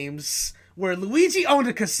mini games where Luigi owned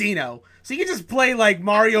a casino, so you could just play like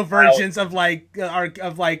Mario versions of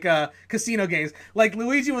casino games. Like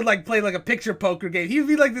Luigi would like play like a picture poker game. He would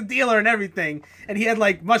be like the dealer and everything, and he had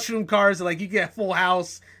like mushroom cards, and, like you get full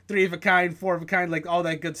house, 3 of a kind, 4 of a kind, like all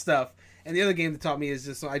that good stuff. And the other game that taught me is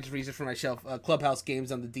just, I just reached it for myself, Clubhouse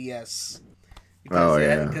games on the DS.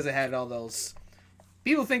 Because it had all those.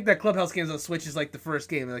 People think that Clubhouse games on Switch is like the first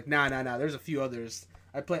game. They're like, nah. There's a few others.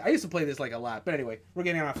 I used to play this like a lot. But anyway, we're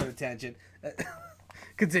getting off on a tangent.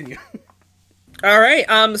 Continue. All right.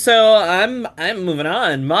 So I'm moving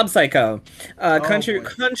on. Mob Psycho.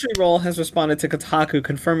 Crunchyroll has responded to Kotaku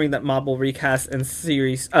confirming that Mob will recast in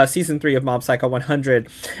season 3 of Mob Psycho 100,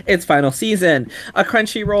 its final season. A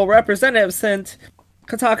Crunchyroll representative sent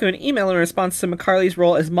Kotaku an email in response to McCarley's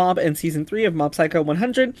role as Mob in season 3 of Mob Psycho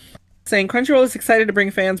 100, saying Crunchyroll is excited to bring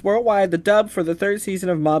fans worldwide the dub for the 3rd season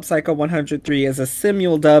of Mob Psycho 103 as a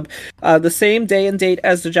simul dub, the same day and date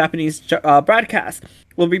as the Japanese broadcast.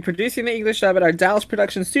 We'll be producing the English dub at our Dallas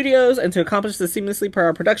production studios, and to accomplish this seamlessly per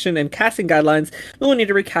our production and casting guidelines, we will need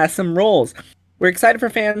to recast some roles. We're excited for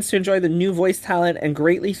fans to enjoy the new voice talent and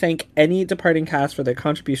greatly thank any departing cast for their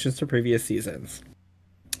contributions to previous seasons.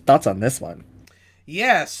 Thoughts on this one?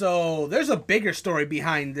 Yeah, so there's a bigger story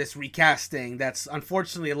behind this recasting that's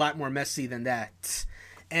unfortunately a lot more messy than that.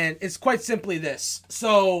 And it's quite simply this.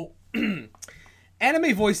 So,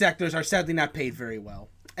 anime voice actors are sadly not paid very well.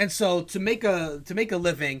 And so to make a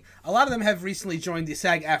living, a lot of them have recently joined the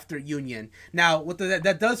SAG-AFTRA union. Now, what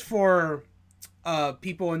that does for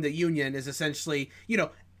people in the union is essentially,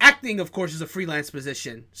 acting, of course, is a freelance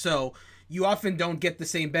position. So you often don't get the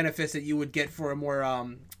same benefits that you would get for a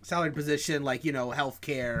more salaried position, like,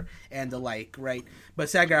 healthcare and the like, right? But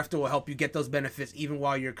SAG-AFTRA will help you get those benefits even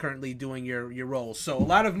while you're currently doing your roles. So a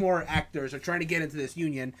lot of more actors are trying to get into this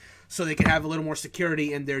union so they can have a little more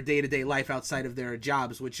security in their day-to-day life outside of their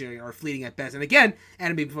jobs, which are fleeting at best. And again,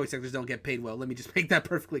 anime voice actors don't get paid well. Let me just make that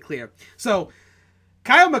perfectly clear. So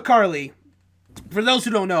Kyle McCarley, for those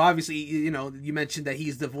who don't know, obviously, you mentioned that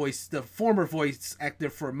he's the former voice actor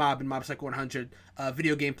for Mob and Mob Psycho 100.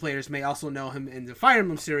 Video game players may also know him in the Fire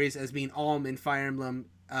Emblem series as being Alm in Fire Emblem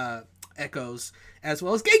Echoes, as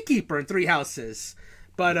well as Gatekeeper in Three Houses.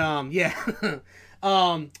 But yeah,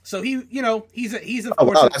 so he's of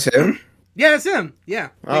course. Wow, that's him. Yeah, that's him. Yeah.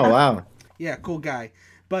 Oh wow. Yeah, cool guy.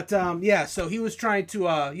 But yeah, so he was trying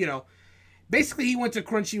to basically he went to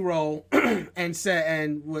Crunchyroll and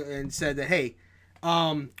said that, hey,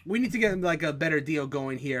 we need to get like a better deal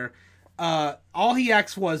going here. All he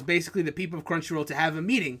asked was basically the people of Crunchyroll to have a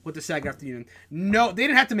meeting with the SAG-AFTRA union. No, they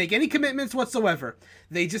didn't have to make any commitments whatsoever.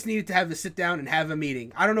 They just needed to have to sit down and have a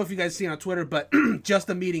meeting. I don't know if you guys see it on Twitter, but just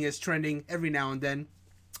a meeting is trending every now and then.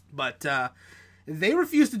 But They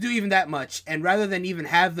refused to do even that much, and rather than even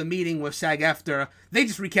have the meeting with SAG-AFTRA, they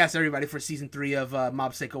just recast everybody for season 3 of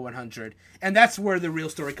Mob Psycho 100, and that's where the real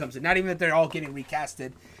story comes in. Not even that they're all getting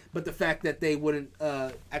recasted, but the fact that they wouldn't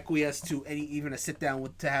acquiesce to even a sit down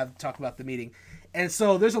to talk about the meeting. And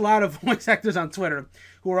so there's a lot of voice actors on Twitter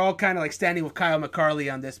who are all kind of like standing with Kyle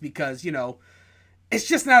McCarley on this because, you know, it's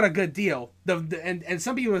just not a good deal. And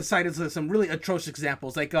some people have cited some really atrocious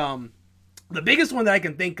examples. Like the biggest one that I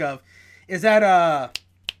can think of is that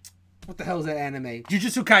what the hell is that anime?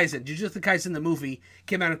 Jujutsu Kaisen. Jujutsu Kaisen, the movie,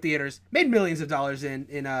 came out in theaters, made millions of dollars in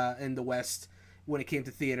the West when it came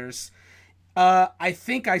to theaters. I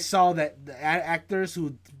think I saw that the actors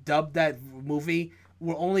who dubbed that movie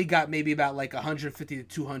only got maybe about like 150 to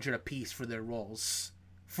 200 a piece for their roles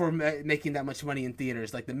for making that much money in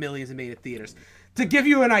theaters, like the millions it made in theaters. To give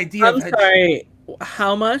you an idea, I'm sorry,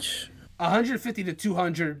 how much? 150 to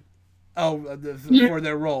 200 for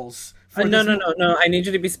their roles. No. I need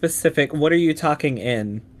you to be specific. What are you talking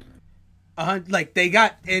in? Like they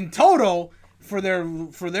got in total for their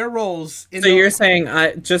roles. So you're saying,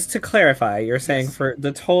 just to clarify, you're saying for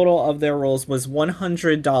the total of their roles was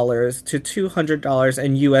 $100 to $200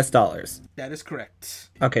 in US dollars. That is correct.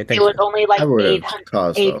 Okay, thank it you. was only like 8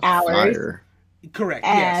 hours. Fire. Correct.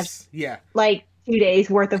 And yes. Yeah. like 2 days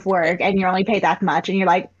worth of work, and you're only paid that much, and you're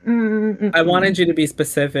like, I wanted you to be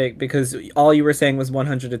specific because all you were saying was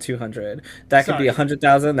 100 to 200. That could be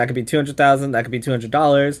 100,000. That could be 200,000. That could be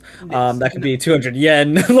 $200. That could be 200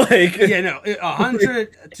 yen. Like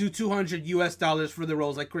 100 to 200 US dollars for the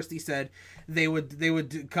roles. Like Christy said, they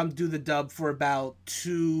would come do the dub for about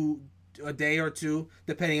a day or two,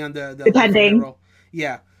 depending on the depending. role.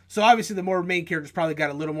 Yeah. So obviously the more main characters probably got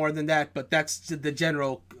a little more than that, but that's the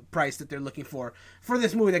general price that they're looking for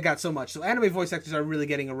this movie that got so much. So anime voice actors are really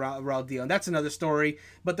getting a raw deal, and that's another story.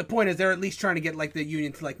 But the point is they're at least trying to get like the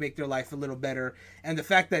union to like make their life a little better. And the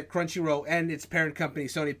fact that Crunchyroll and its parent company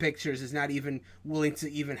Sony Pictures is not even willing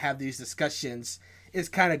to even have these discussions is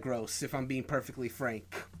kind of gross, if I'm being perfectly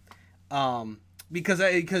frank.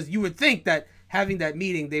 Because you would think that having that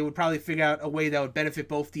meeting, they would probably figure out a way that would benefit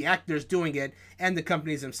both the actors doing it and the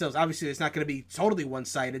companies themselves. Obviously, it's not going to be totally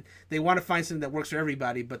one-sided. They want to find something that works for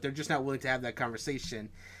everybody, but they're just not willing to have that conversation.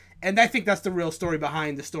 And I think that's the real story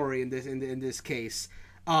behind the story in this case.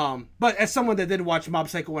 But as someone that did watch Mob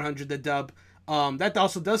Psycho 100, the dub, that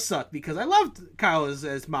also does suck because I loved Kyle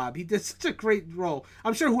as Mob. He did such a great role.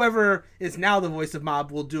 I'm sure whoever is now the voice of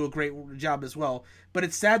Mob will do a great job as well. But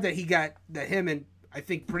it's sad that him and I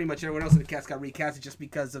think pretty much everyone else in the cast got recasted just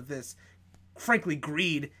because of this. Frankly,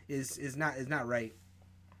 greed is not right.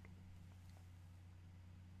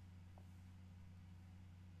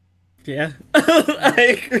 Yeah,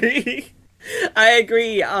 I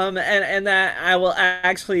agree. And that I will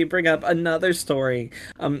actually bring up another story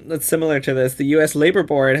that's similar to this. The U.S. Labor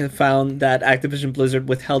Board has found that Activision Blizzard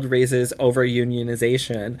withheld raises over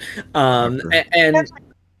unionization.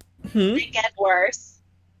 It get worse.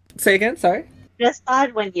 Say again. Sorry. Just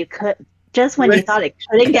when you thought it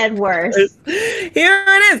couldn't get worse. Here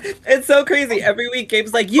it is. It's so crazy. Every week,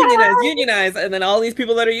 games like unionize, and then all these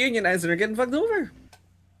people that are unionized are getting fucked over.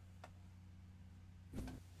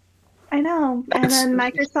 I know. And then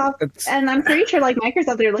Microsoft, and I'm pretty sure like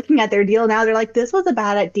Microsoft, they're looking at their deal now. They're like, this was a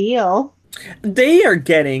bad deal. They are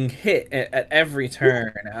getting hit at every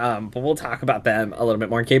turn, but we'll talk about them a little bit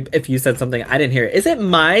more. Gabe, if you said something I didn't hear, is it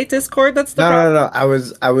my Discord that's the problem? No.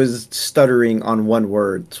 I was stuttering on one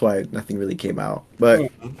word, that's why nothing really came out. But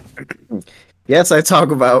yes, I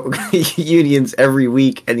talk about unions every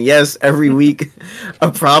week, and yes, every week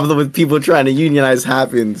a problem with people trying to unionize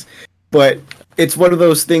happens. But it's one of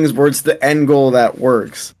those things where it's the end goal that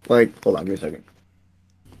works. Like, hold on, give me a second.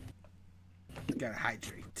 You gotta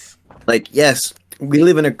hydrate. Like, yes, we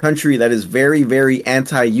live in a country that is very, very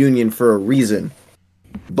anti-union for a reason.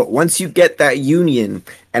 But once you get that union,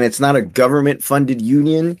 and it's not a government-funded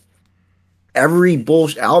union,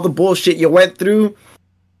 all the bullshit you went through,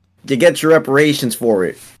 you get your reparations for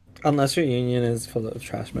it. Unless your union is full of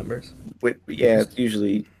trash members. Yeah, it's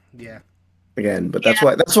usually. Yeah. Again, but that's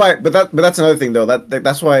why. But that's another thing though.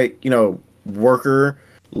 That's why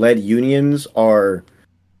worker-led unions are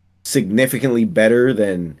significantly better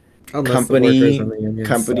than. Unless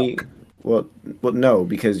company. Well, no,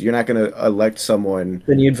 because you're not going to elect someone.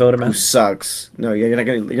 Then you'd vote him who out. Sucks. No, you're not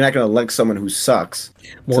going to elect someone who sucks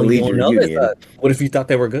to lead your union. What if you thought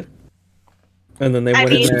they were good? And then they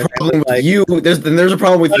went in there. There's a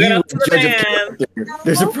problem with you.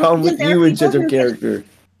 There's a problem with you in judge of character.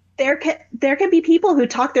 There can be people who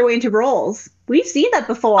talk their way into roles. We've seen that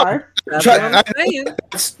before.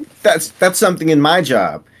 That's something in my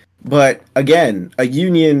job. But again, a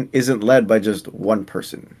union isn't led by just one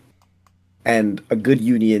person. And a good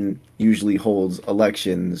union usually holds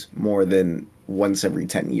elections more than once every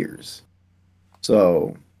 10 years.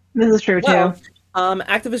 So, This is true Well, too.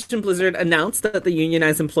 Activision Blizzard announced that the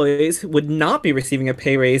unionized employees would not be receiving a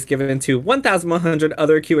pay raise given to 1,100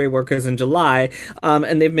 other QA workers in July,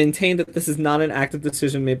 and they've maintained that this is not an active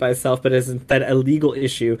decision made by itself, but is instead a legal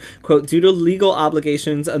issue. Quote, due to legal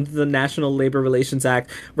obligations under the National Labor Relations Act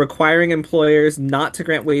requiring employers not to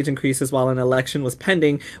grant wage increases while an election was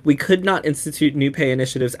pending, we could not institute new pay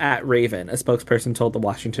initiatives at Raven, a spokesperson told the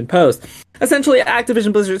Washington Post. Essentially,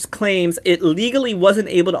 Activision Blizzard claims it legally wasn't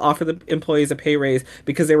able to offer the employees a pay raise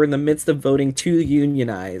because they were in the midst of voting to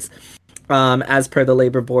unionize. As per the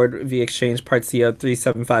Labor Board v. Exchange Part CO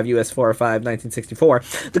 375 US 405 1964.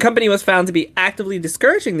 The company was found to be actively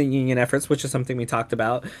discouraging the union efforts, which is something we talked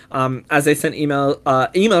about, as they sent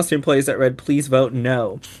emails to employees that read, please vote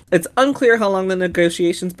no. It's unclear how long the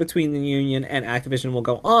negotiations between the union and Activision will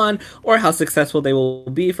go on, or how successful they will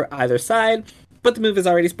be for either side, but the move has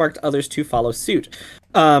already sparked others to follow suit.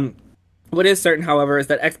 What is certain, however, is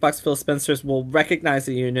that Xbox Phil Spencer's will recognize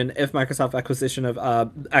the union if Microsoft acquisition of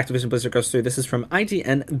Activision Blizzard goes through. This is from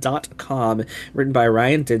IGN.com, written by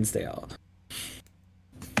Ryan Dinsdale.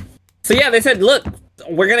 So yeah, they said, look,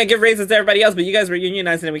 we're going to give raises to everybody else, but you guys were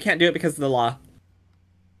unionizing and we can't do it because of the law.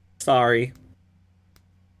 Sorry.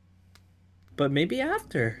 But maybe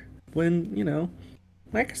after, when,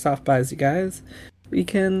 Microsoft buys you guys, we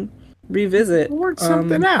can revisit. work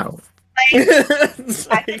something out.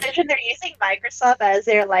 Activision, they're using Microsoft as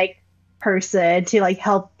their person to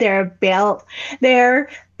help their bail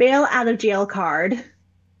out of jail card.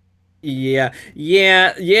 Yeah,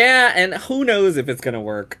 and who knows if it's gonna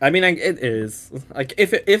work? I mean, it is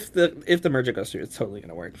if the merger goes through, it's totally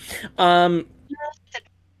gonna work. I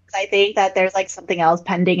think that there's something else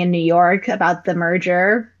pending in New York about the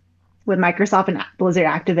merger with Microsoft and Blizzard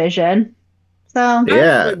Activision. So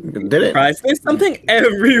Yeah, did it? There's something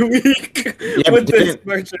every week with this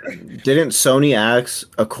merger. Didn't Sony ask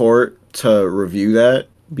a court to review that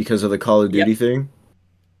because of the Call of Duty thing?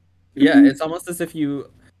 Yeah, it's almost as if you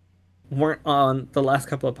weren't on the last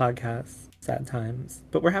couple of podcasts. Sad times,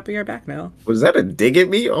 but we're happy you're back now. Was that a dig at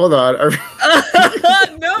me? Hold on. No,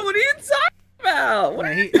 what are you talking about?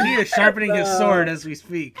 Yeah, he is sharpening his sword as we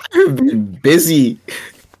speak. I've been busy.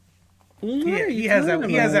 He has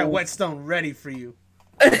that whetstone ready for you.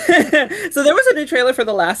 So there was a new trailer for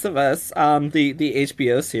The Last of Us, the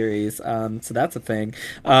HBO series. So that's a thing.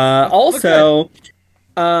 Also,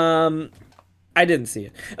 I didn't see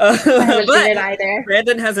it. I haven't But seen it either.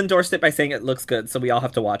 Brandon has endorsed it by saying it looks good, so we all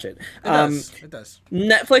have to watch it. It does.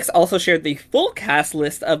 Netflix also shared the full cast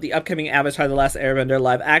list of the upcoming Avatar: The Last Airbender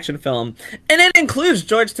live action film, and it includes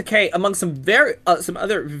George Takei among some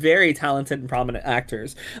other very talented and prominent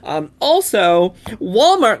actors. Also,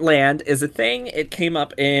 Walmart Land is a thing. It came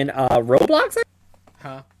up in Roblox.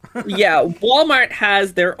 Huh? Yeah, Walmart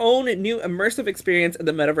has their own new immersive experience in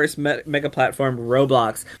the metaverse mega platform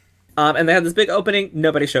Roblox. And they had this big opening.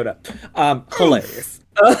 Nobody showed up. Hilarious.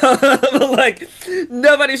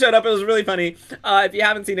 Nobody showed up. It was really funny. If you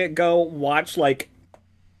haven't seen it, go watch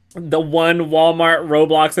the one Walmart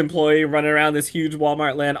Roblox employee running around this huge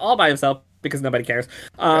Walmart land all by himself because nobody cares.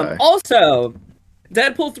 Also,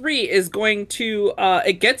 Deadpool 3 is going to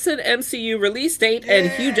it gets an MCU release date, and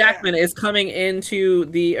Hugh Jackman is coming into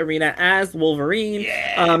the arena as Wolverine.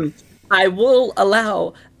 I will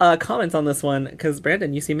allow comments on this one because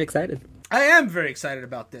Brandon, you seem excited. I am very excited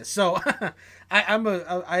about this. So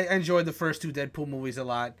I enjoyed the first two Deadpool movies a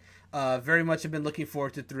lot. Very much have been looking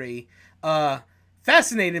forward to 3.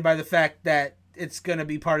 Fascinated by the fact that it's gonna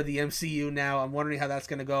be part of the MCU now. I'm wondering how that's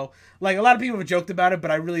gonna go. A lot of people have joked about it,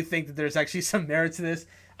 but I really think that there's actually some merit to this.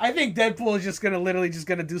 I think Deadpool is just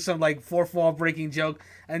gonna do some fourth wall breaking joke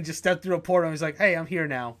and just step through a portal and he's like, hey, I'm here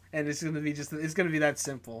now, and it's gonna be that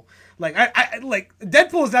simple. I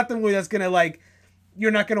Deadpool is not the movie that's gonna you're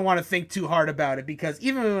not gonna want to think too hard about it, because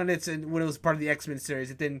even when it was part of the X-Men series,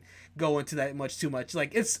 it didn't go into that too much. They're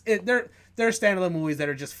standalone movies that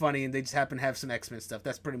are just funny and they just happen to have some X-Men stuff.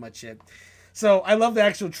 That's pretty much it. So I love the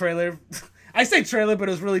actual trailer. I say trailer, but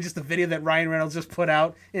it was really just a video that Ryan Reynolds just put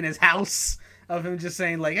out in his house of him just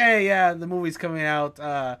saying hey, yeah, the movie's coming out.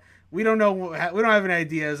 We don't know. We don't have any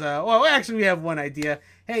ideas. Well, actually, we have one idea.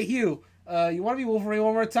 Hey, Hugh, you want to be Wolverine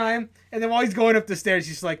one more time? And then while he's going up the stairs,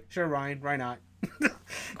 he's like, sure, Ryan, why not?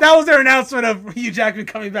 That was their announcement of Hugh Jackman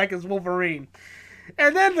coming back as Wolverine.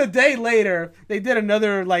 And then the day later, they did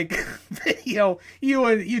another video.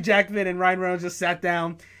 Hugh Jackman and Ryan Reynolds just sat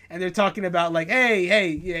down, and they're talking about like,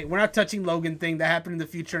 hey, we're not touching Logan thing that happened in the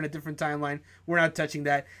future in a different timeline. We're not touching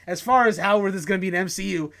that. As far as how this is going to be an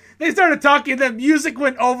MCU, they started talking, the music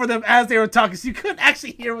went over them as they were talking, so you couldn't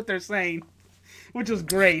actually hear what they're saying, which was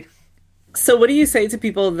great. So what do you say to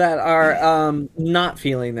people that are not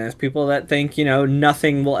feeling this? People that think,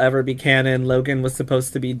 nothing will ever be canon. Logan was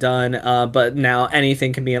supposed to be done, but now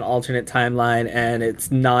anything can be an alternate timeline, and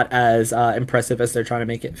it's not as impressive as they're trying to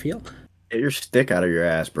make it feel. Get your stick out of your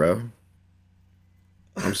ass, bro.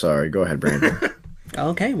 I'm sorry. Go ahead, Brandon.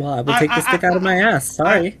 Okay, well, I will take the stick out of my ass.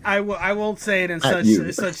 Sorry. I won't say it in such.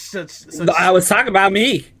 I was talking about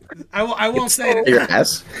me. I won't say it. Your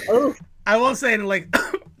ass. Oh, I won't say it in like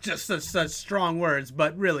just such strong words,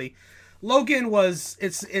 but really, Logan was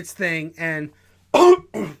its thing, and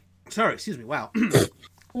sorry, excuse me. Wow.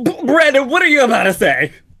 Brandon, what are you about to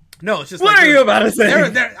say? No, it's just what are you about to say?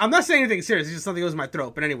 I'm not saying anything serious. It's just something that was in my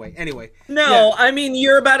throat. But anyway. No, yeah. I mean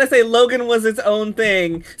you're about to say Logan was its own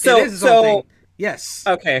thing. So it is its own thing. Yes.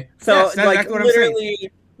 Okay. So yes, that's exactly what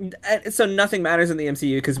literally, so nothing matters in the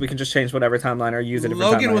MCU because we can just change whatever timeline or use a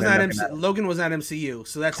different Logan timeline. Logan was not MCU,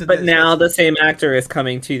 so that's. But now the same actor is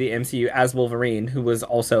coming to the MCU as Wolverine, who was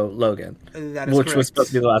also Logan, which was supposed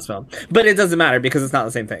to be the last film. But it doesn't matter because it's not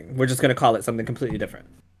the same thing. We're just going to call it something completely different,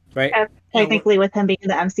 right? Technically, with him being in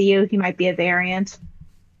the MCU, he might be a variant.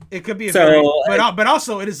 It could be a variant, but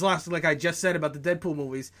also it is lost. Like I just said about the Deadpool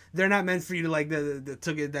movies, they're not meant for you to like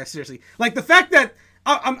to get that seriously. Like the fact that.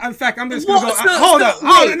 In fact, I'm just gonna go. Hold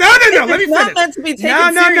on. No. Let me finish.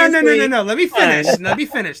 No. Let me finish. Let me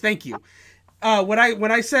finish. Thank you.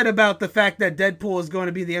 When I said about the fact that Deadpool is going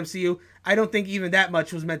to be the MCU, I don't think even that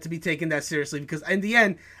much was meant to be taken that seriously because in the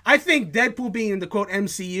end, I think Deadpool being in the quote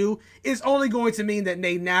MCU is only going to mean that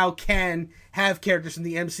they now can have characters from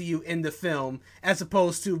the MCU in the film as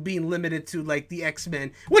opposed to being limited to like the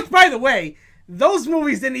X-Men, which by the way. Those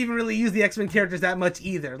movies didn't even really use the X-Men characters that much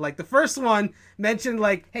either. Like, the first one mentioned,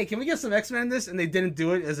 like, hey, can we get some X-Men in this? And they didn't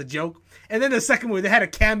do it as a joke. And then the second movie, they had a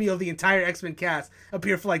cameo of the entire X-Men cast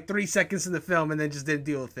appear for, like, 3 seconds in the film and then just didn't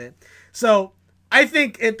deal with it. So, I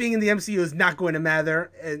think it being in the MCU is not going to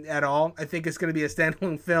matter at all. I think it's going to be a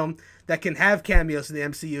standalone film that can have cameos in the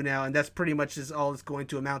MCU now, and that's pretty much is all it's going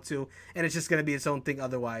to amount to. And it's just going to be its own thing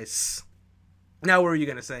otherwise. Now, what were you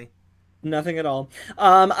going to say? Nothing at all.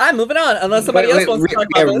 I'm moving on unless somebody else wants to talk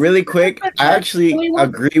about this. Really quick, I actually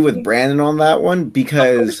agree with Brandon on that one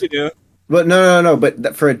because. Of course you do. But no.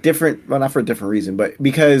 But for a different, well, not for a different reason, but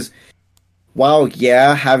because while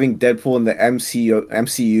having Deadpool in the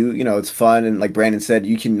MCU, it's fun and like Brandon said,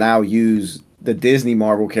 you can now use the Disney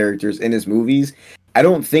Marvel characters in his movies. I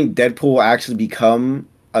don't think Deadpool will actually become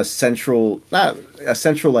not a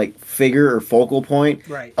central like figure or focal point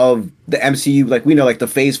of the MCU, like we know, like the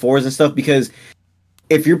Phase 4s and stuff, because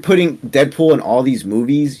if you're putting Deadpool in all these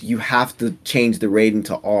movies, you have to change the rating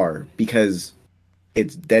to R because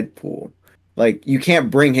it's Deadpool. Like you can't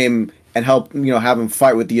bring him and help, have him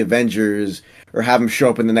fight with the Avengers or have him show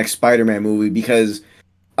up in the next Spider-Man movie because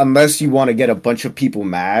unless you want to get a bunch of people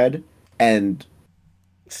mad and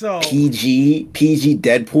PG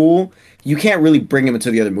Deadpool, you can't really bring him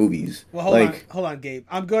into the other movies. Well, hold on, Gabe.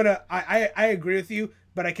 I agree with you,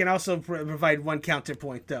 but I can also provide one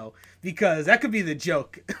counterpoint though, because that could be the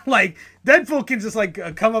joke. Like Deadpool can just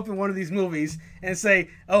like come up in one of these movies and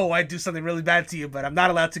say, "Oh, I do something really bad to you, but I'm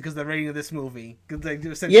not allowed to because of the rating of this movie." But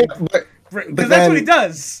that's what he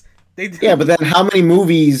does. Yeah, but then how many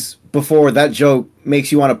movies before that joke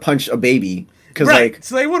makes you want to punch a baby? So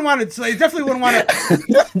they wouldn't want to. So they definitely wouldn't want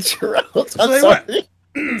to.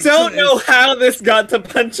 Don't know how this got to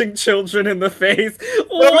punching children in the face.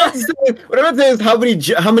 What I'm saying is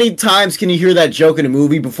how many times can you hear that joke in a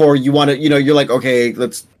movie before you want to, you're like, okay,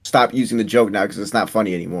 let's stop using the joke now because it's not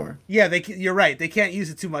funny anymore. Yeah, you're right. They can't use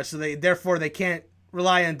it too much, so they can't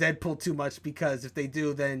rely on Deadpool too much because if they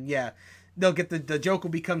do, then they'll get the joke will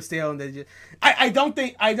become stale and I don't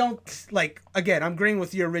again, I'm agreeing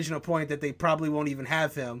with your original point that they probably won't even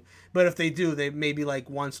have him, but if they do, they maybe like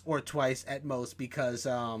once or twice at most because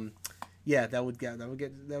that would get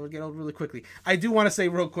old really quickly. I do want to say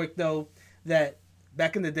real quick though that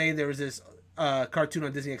back in the day there was this cartoon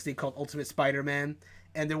on Disney XD called Ultimate Spider-Man,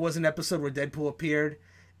 and there was an episode where Deadpool appeared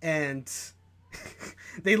and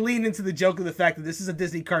they leaned into the joke of the fact that this is a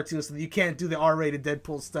Disney cartoon so you can't do the R-rated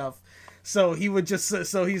Deadpool stuff. So he would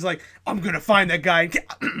so he's like, I'm going to find that guy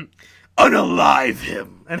and unalive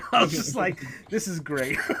him. And I was just like, this is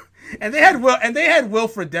great. And they had Will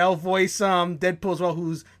Friedle voice Deadpool as well,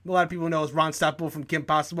 who's a lot of people know as Ron Stopple from Kim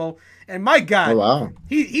Possible. And my God,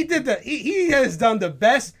 he has done the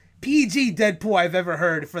best PG Deadpool I've ever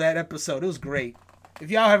heard for that episode. It was great.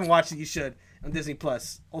 If y'all haven't watched it, you should. on Disney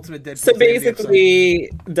Plus. Ultimate Deadpool. So basically,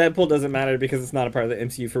 Deadpool doesn't matter because it's not a part of the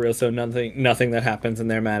MCU for real. So nothing that happens in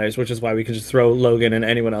there matters, which is why we can just throw Logan and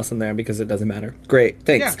anyone else in there because it doesn't matter. Great,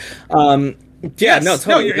 thanks. Yeah, Yes. no,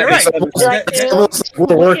 totally. No, you're right. It's almost like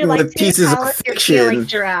we're working with pieces of fiction.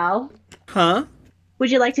 Huh?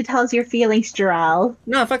 Would you like to tell us your feelings, Jarrell?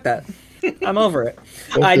 No, fuck that. I'm over it.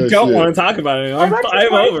 Fuck I that don't shit. want to talk about it. I'm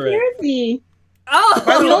over it. it.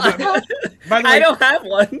 Oh, By the way, I don't have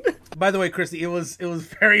one. By the way, Christy, it was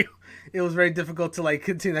very difficult to like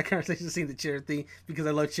continue that conversation seeing the Charity because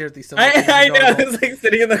I love Charity so much. I know. I was like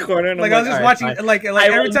sitting in the corner and like I'm I was just "Alright, watching fine." like I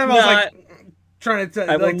every will time I was like trying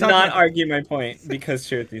to I will like talk not about argue my point because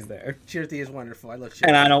Charity's there, Charity is wonderful. I love Charity.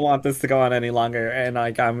 and I don't want this to go on any longer. And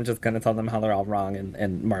like I'm just gonna tell them how they're all wrong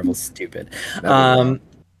and Marvel's stupid. Yeah,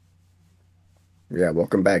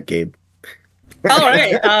 welcome back, Gabe. All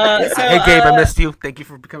right. So, Hey Gabe, I missed you. Thank you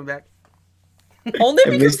for coming back. Only I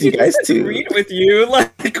because missed you he guys, too. disagreed with you.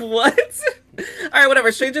 Like what? All right,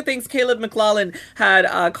 whatever. Stranger Things. Caleb McLaughlin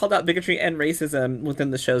had called out bigotry and racism within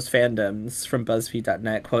the show's fandoms from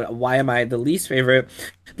BuzzFeed.net. "Quote: Why am I the least favorite,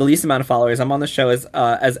 the least amount of followers? I'm on the show as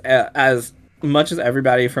much as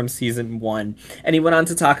everybody from season 1." And he went on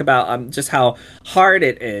to talk about just how hard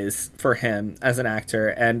it is for him as an actor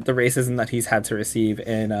and the racism that he's had to receive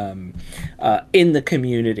in the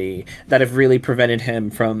community that have really prevented him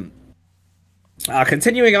from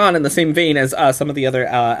continuing on in the same vein as some of the other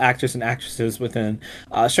actors and actresses within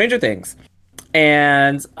Stranger Things.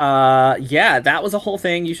 And yeah, that was a whole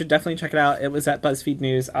thing. You should definitely check it out. It was at BuzzFeed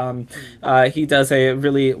News. He does a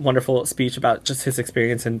really wonderful speech about just his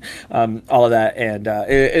experience and all of that. And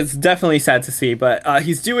it's definitely sad to see, but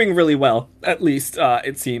he's doing really well. At least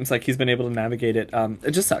it seems like he's been able to navigate it.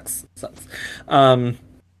 It just sucks.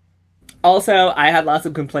 Also, I had lots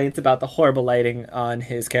of complaints about the horrible lighting on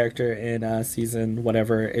his character in season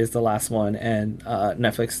whatever is the last one, and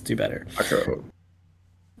Netflix do better.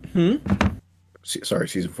 Sorry,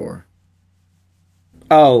 season 4.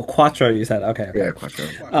 Oh, Quattro, you said. Okay. Yeah,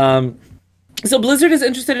 Quattro. So Blizzard is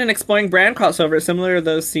interested in exploring brand crossovers similar to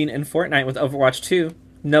those seen in Fortnite with Overwatch 2.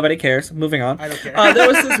 Nobody cares. Moving on. I don't care. There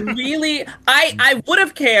was this really... I would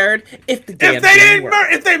have cared if the damn If they game didn't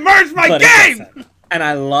worked. if they merged my But it game. doesn't. And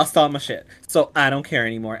I lost all my shit. So I don't care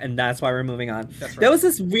anymore. And that's why we're moving on. That's right. There was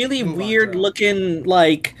this really Move on, weird Joe. looking,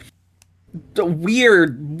 like...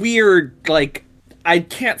 Weird, like... I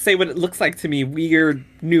can't say what it looks like to me. Weird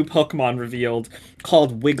new Pokemon revealed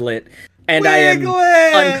called Wiglet. And I am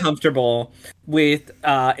Wiglet! uncomfortable with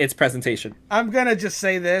its presentation. I'm gonna just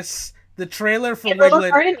say this: the trailer for A little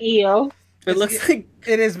Wiglet. garden eel. It looks like...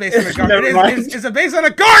 It is based on a Never garden. mind. It's based on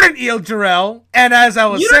a garden eel, Jarrell. And as I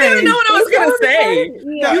was You don't saying, even know what I was going to say.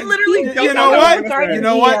 No, You literally don't you know know what I was what? gonna say. You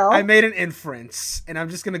know what? Eel. I made an inference, and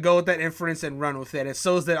I'm just gonna go with that inference and run with it. And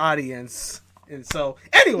so's the audience. And so,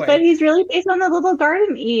 anyway, But he's really based on the little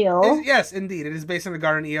garden eel. yes, indeed, it is based on a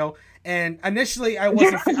garden eel. And initially, I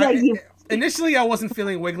wasn't. Initially, I wasn't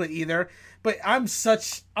feeling Wiglet either. But I'm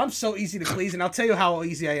so easy to please, and I'll tell you how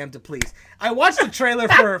easy I am to please. I watched the trailer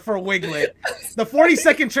for Wiglet, the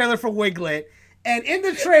 40-second trailer for Wiglet, and in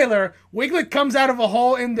the trailer, Wiglet comes out of a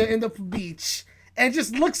hole in the beach and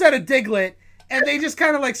just looks at a Diglett, and they just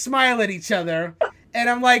kind of like smile at each other, and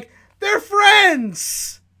I'm like, they're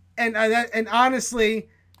friends. And honestly,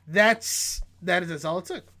 that's all it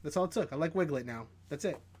took. That's all it took. I like Wiglet now. That's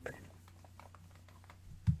it.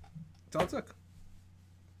 That's all it took.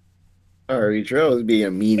 Sorry, Joe was being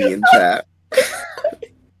a meanie in chat.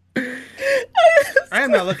 I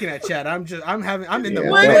am not looking at chat. I'm in the Yeah.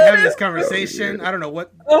 moment having this conversation. I don't know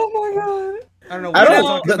what. Oh my god. I don't know I what I'm don't.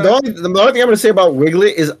 talking The about. only thing I'm gonna say about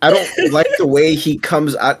Wiglet is I don't like the way he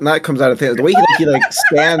comes out. Not comes out of things. The way he like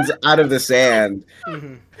stands out of the sand.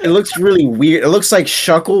 Mhm. It looks really weird. It looks like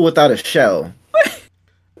Shuckle without a shell.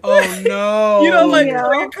 Oh no! You don't like Yeah.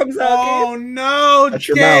 when it comes out, Oh no! That's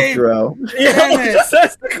your Gabe. mouth, Joe. Gabe? Yeah, Damn I it. just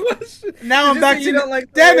asked the question. Now I'm Did you back say to you don't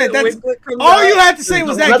like damn the it. way That's Wiglet comes all out? you had to say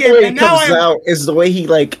was that, Not the Gabe. way he And now comes I'm. out is the way he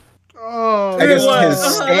like. Oh, I guess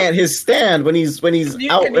What? his stand when he's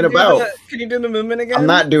out and about. Can you do the movement again? I'm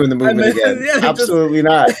not doing the movement again. Yeah, Absolutely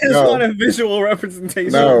not. I just want No. a visual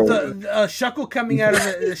representation. No. the Shuckle coming out of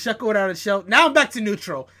the Shuckle without a shell. Now I'm back to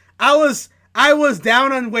neutral. I was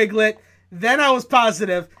down on Wiglet. Then I was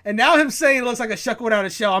positive, and now him saying it looks like a Shuckle without a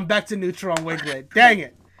shell. I'm back to neutral on Wiglet. Dang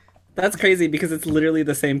it! That's crazy because it's literally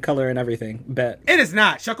the same color and everything. Bet. It is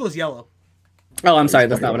not. Shuckle is yellow. Oh, I'm sorry.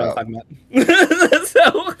 That's not what I was talking about.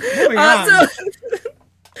 so, Moving on. Brandon,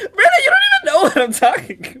 you don't even know what I'm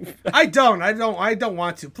talking about. I don't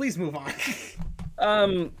want to. Please move on.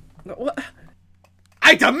 What?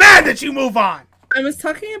 I demand that you move on. I was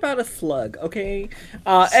talking about a slug. Okay.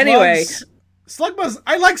 Anyway. Slugs.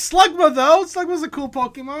 I like Slugma though. Slugma's a cool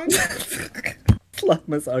Pokemon.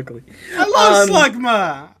 Slugma's ugly. I love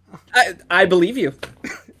Slugma. I believe you.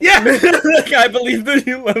 Yeah. I believe that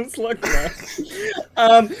you love Slugma.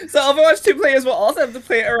 So Overwatch 2 players will also have to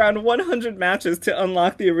play around 100 matches to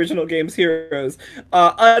unlock the original game's heroes.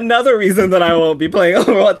 Another reason that I won't be playing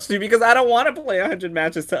Overwatch 2 because I don't want to play 100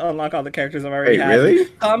 matches to unlock all the characters I've already had. Really?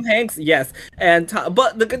 Tom Hanks, yes.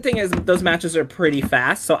 But the good thing is those matches are pretty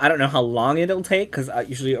fast, so I don't know how long it'll take because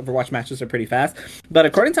usually Overwatch matches are pretty fast. But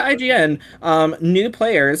according to IGN, new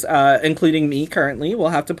players, including me currently, will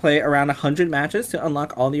have to play around 100 matches to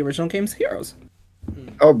unlock all the original game's heroes.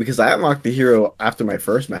 Oh, because I unlocked the hero after my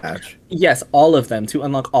first match. Yes, all of them. To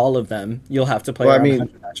unlock all of them, you'll have to play around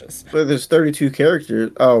 100 matches. But there's 32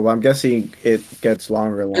 characters. Oh, well, I'm guessing it gets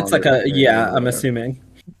longer and longer. It's like I'm assuming.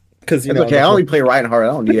 Because it's okay. I only play Reinhardt.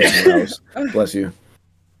 I don't need anything else. Bless you.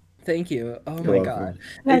 Thank you. Oh You're my welcome.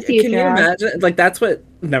 god. Can you imagine? Like that's what.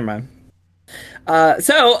 Never mind. In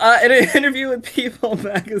an interview with People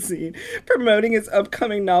magazine promoting his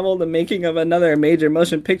upcoming novel, The Making of Another Major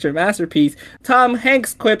Motion Picture Masterpiece, Tom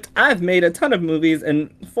Hanks quipped, "I've made a ton of movies,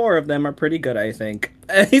 and 4 of them are pretty good, I think."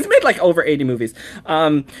 He's made like over 80 movies.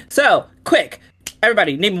 So, quick,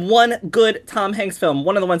 everybody, name one good Tom Hanks film,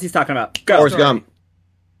 one of the ones he's talking about. Go. Forrest Gump.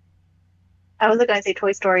 I was going to say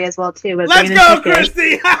Toy Story as well, too. But Let's go,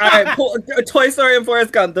 Christy! All right, Toy Story and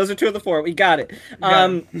Forrest Gump. Those are 2 of the 4. We got it.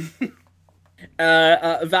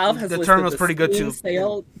 Valve has listed Terminal's pretty good too.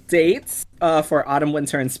 Sale dates for autumn,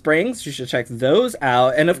 winter, and spring. So you should check those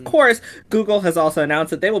out. And of course, Google has also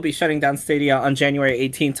announced that they will be shutting down Stadia on January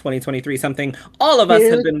 18th, 2023. Something all of us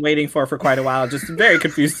have been waiting for quite a while. Just very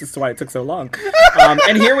confused as to why it took so long.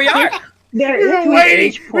 And here we are. We've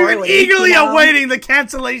been eagerly awaiting the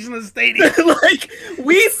cancellation of Stadia. Like,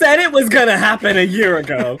 we said it was gonna happen a year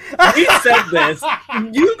ago. We said this.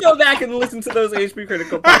 You go back and listen to those HP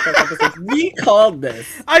Critical podcast episodes. We called this.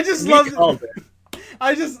 I just love it.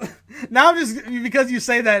 Because you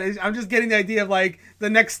say that, I'm just getting the idea of like the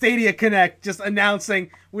next Stadia Connect just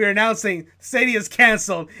we're announcing Stadia's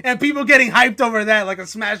canceled and people getting hyped over that like a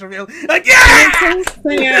Smash reveal. Like,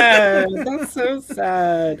 yeah! That's so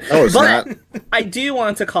sad. Oh, it's not. I do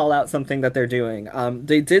want to call out something that they're doing.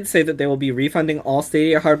 They did say that they will be refunding all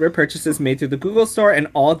Stadia hardware purchases made through the Google Store and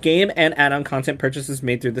all game and add-on content purchases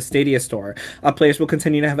made through the Stadia Store. Players will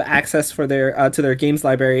continue to have access for to their games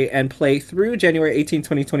library and play through January 18,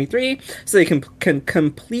 2023, so they can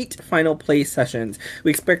complete final play sessions.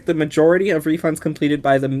 We expect the majority of refunds completed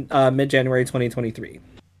by the mid-January 2023.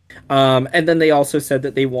 And then they also said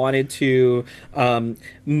that they wanted to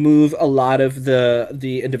move a lot of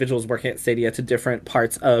the individuals working at Stadia to different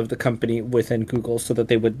parts of the company within Google so that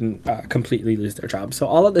they wouldn't completely lose their jobs. So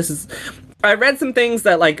all of this is... I read some things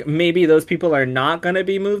that like maybe those people are not going to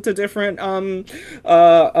be moved to different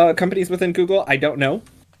companies within Google. I don't know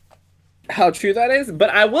how true that is,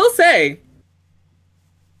 but I will say...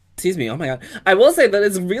 Excuse me, oh my god. I will say that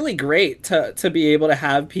it's really great to be able to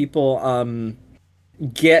have people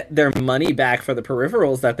get their money back for the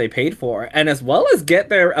peripherals that they paid for, and as well as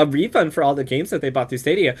get a refund for all the games that they bought through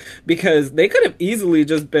Stadia, because they could have easily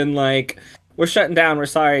just been like, we're shutting down, we're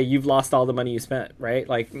sorry, you've lost all the money you spent, right?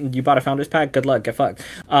 Like, you bought a Founders Pack, good luck, get fucked.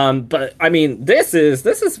 But, I mean, this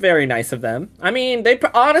is very nice of them. I mean, they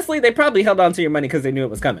probably held on to your money because they knew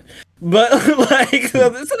it was coming. But, like, so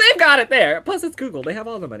they've got it there. Plus, it's Google. They have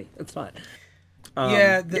all the money. It's fine.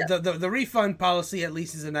 The refund policy at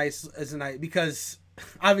least is a nice because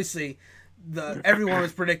obviously everyone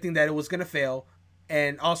was predicting that it was going to fail,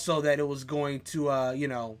 and also that it was going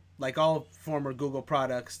to like all former Google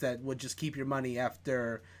products that would just keep your money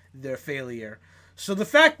after their failure. So the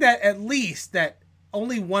fact that at least that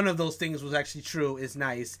only one of those things was actually true is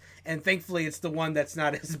nice, and thankfully it's the one that's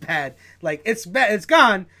not as bad. Like, it's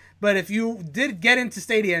gone. But if you did get into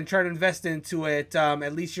Stadia and try to invest into it,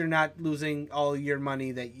 at least you're not losing all your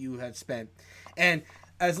money that you had spent. And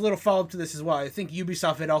as a little follow-up to this as well, I think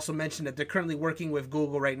Ubisoft had also mentioned that they're currently working with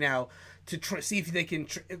Google right now to see if they can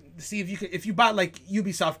see if you bought like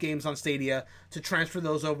Ubisoft games on Stadia to transfer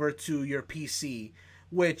those over to your PC,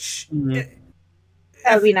 which that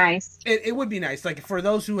would be nice. It would be nice, like for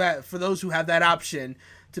those who have that option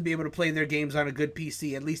to be able to play their games on a good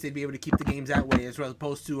PC. At least they'd be able to keep the games that way, as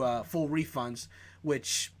opposed to full refunds.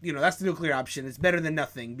 Which, that's the nuclear option. It's better than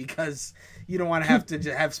nothing, because you don't want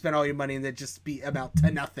to have spent all your money and then just be amount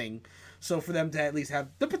to nothing. So for them to at least have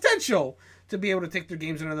the potential to be able to take their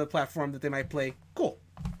games on another platform that they might play, cool.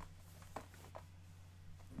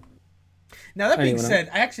 Now, that being said,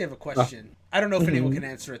 I actually have a question. I don't know if anyone can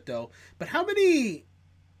answer it, though. But how many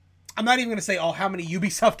I'm not even going to say, how many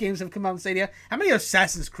Ubisoft games have come out on Stadia. How many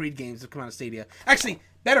Assassin's Creed games have come out on Stadia? Actually,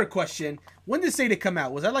 better question. When did Stadia come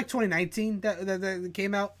out? Was that like 2019 that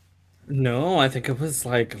came out? No, I think it was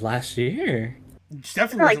like last year. It's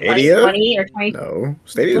definitely like wasn't Stadia? 2020 or 20. No,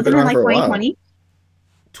 Stadia's Wasn't been it around like for a while. 2020?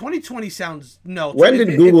 2020 sounds... No. When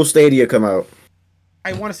did Google Stadia come out?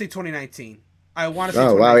 I want to say 2019. I want to say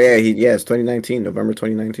Oh 2019. wow, yeah, it's 2019, November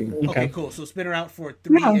 2019. Okay, cool. So it's been around for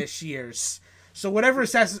 3-ish years. So whatever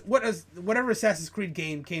Assassin's Creed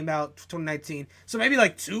game came out 2019, so maybe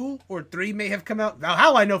like 2 or 3 may have come out. Now,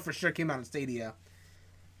 how I know for sure came out on Stadia.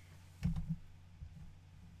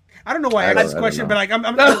 I don't know why I asked this question, but like I'm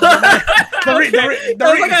I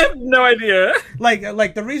have no idea.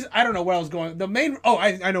 like the reason I don't know where I was going. The main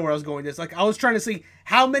I know where I was going. This like I was trying to see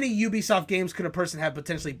how many Ubisoft games could a person have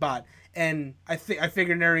potentially bought, and I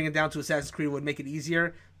figured narrowing it down to Assassin's Creed would make it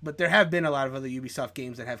easier. But there have been a lot of other Ubisoft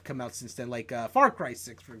games that have come out since then, like Far Cry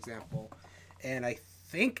 6, for example, and I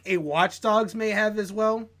think a Watch Dogs may have as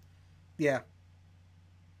well. Yeah.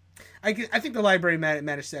 I think the library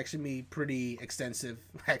managed to actually be pretty extensive,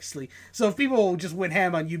 actually. So if people just went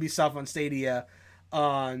ham on Ubisoft on Stadia,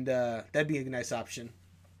 that'd be a nice option.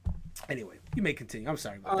 Anyway, you may continue. I'm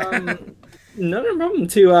sorry about that. No problem.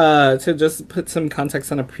 To just put some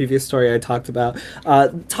context on a previous story I talked about.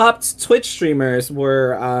 Top Twitch streamers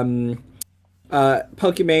were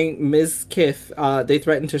Pokimane, Ms. Kith. They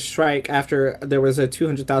threatened to strike after there was a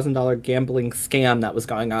 $200,000 gambling scam that was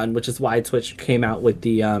going on, which is why Twitch came out with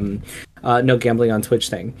the no gambling on Twitch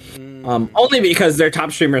thing. Only because their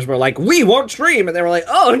top streamers were like, we won't stream, and they were like,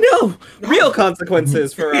 oh no, real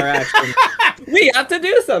consequences for our actions. We have to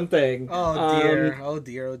do something. Oh dear,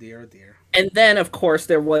 oh dear. And then, of course,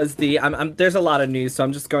 there was the. There's a lot of news, so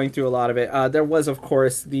I'm just going through a lot of it. There was, of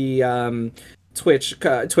course, the Twitch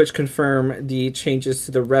confirmed the changes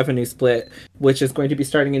to the revenue split, which is going to be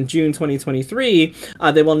starting in June 2023.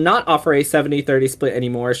 They will not offer a 70-30 split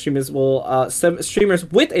anymore. Streamers with a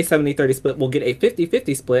 70-30 split will get a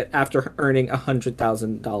 50-50 split after earning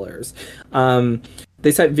 $100,000.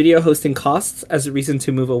 They cite video hosting costs as a reason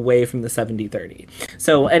to move away from the 70-30.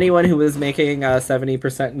 So anyone who was making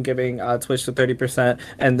 70% and giving Twitch to 30%,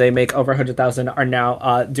 and they make over 100,000 are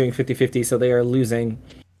now doing 50-50, so they are losing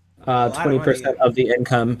 20% of the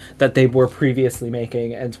income that they were previously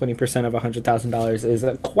making, and 20% of $100,000 is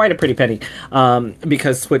quite a pretty penny,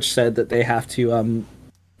 because Twitch said that they have to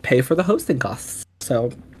pay for the hosting costs.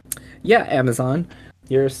 So yeah, Amazon,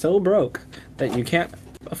 you're so broke that you can't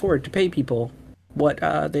afford to pay people what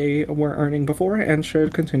they were earning before and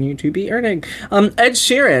should continue to be earning. Ed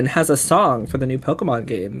Sheeran has a song for the new Pokemon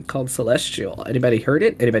game called Celestial. Anybody heard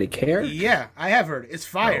it? Anybody care? Yeah, I have heard it. It's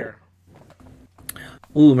fire.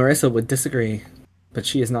 Ooh, Marissa would disagree, but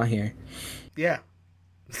she is not here. Yeah.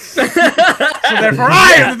 So therefore,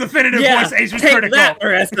 I am the definitive voice agent critical. Take that,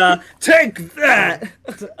 Marissa. Take that.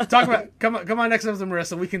 Talk about. Come on, next episode,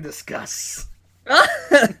 Marissa. We can discuss.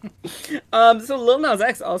 So Lil Nas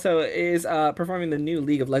X also is performing the new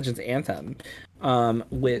League of Legends anthem,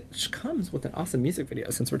 which comes with an awesome music video,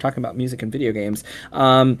 since we're talking about music and video games.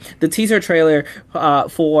 The teaser trailer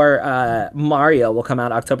for Mario will come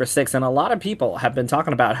out October 6th, and a lot of people have been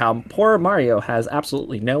talking about how poor Mario has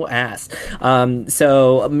absolutely no ass.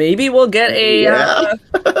 So maybe we'll get a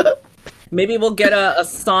maybe we'll get a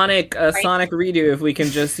Sonic redo if we can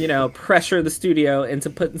just, pressure the studio into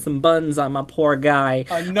putting some buns on my poor guy.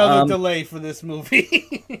 Another delay for this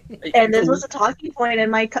movie. And this was a talking point in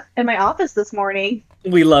my office this morning.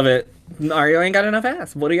 We love it. Mario ain't got enough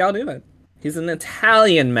ass. What are y'all doing? He's an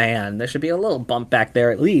Italian man. There should be a little bump back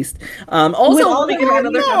there at least. Also, with all the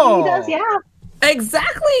other stuff he does, yeah.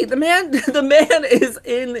 Exactly. The man is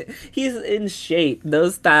he's in shape.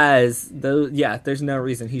 Those thighs, there's no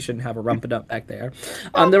reason he shouldn't have a rump up back there.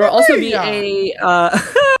 There will also be a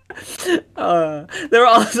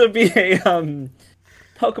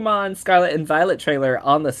Pokemon Scarlet and Violet trailer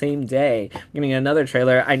on the same day. We're getting another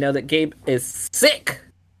trailer. I know that Gabe is sick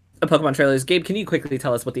of Pokemon trailers. Gabe, can you quickly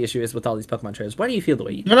tell us what the issue is with all these Pokemon trailers? Why do you feel the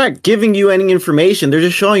way you do? They're not giving you any information. They're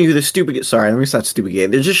just showing you the stupid... Sorry, let me stop stupid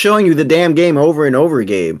game. They're just showing you the damn game over and over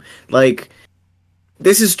again. Like,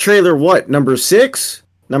 this is trailer what? Number 6?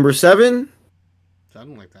 Number 7?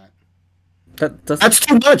 Something like that. That's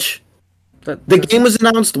too much. The game was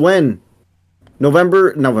announced when?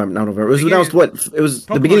 November. It was announced what? It was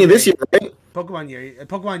Pokemon the beginning of this year, right?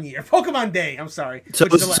 Pokemon Day. I'm sorry. So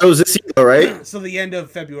it was this year, right? So the end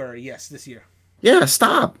of February. Yes, this year. Yeah,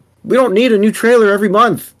 stop. We don't need a new trailer every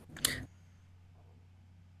month.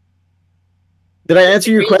 Did I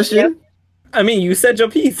answer your question? I mean, you said your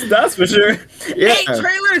piece. That's for sure. Yeah. 8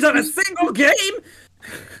 trailers on a single game.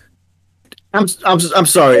 I'm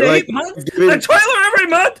sorry. In Like, 8 months? dude, A trailer every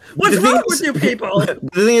month? What's the thing wrong is- with you people? The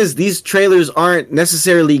thing is, these trailers aren't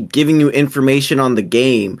necessarily giving you information on the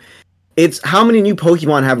game. It's how many new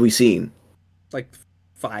Pokemon have we seen? Like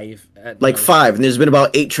 5. At Like most. 5, and there's been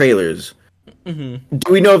about 8 trailers. Mm-hmm.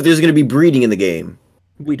 Do we know if there's going to be breeding in the game?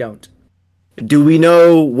 We don't. Do we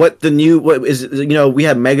know what we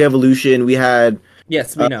had Mega Evolution, we had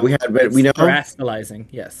Yes, we know. we had Red, It's we know. terastallizing,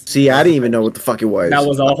 yes. See, I didn't even know what the fuck it was. That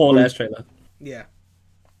was a whole ass trailer. Yeah.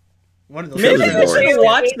 One of those. Maybe Trailers I are boring. should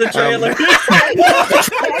watch the trailer.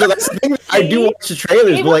 So that's the thing, I do watch the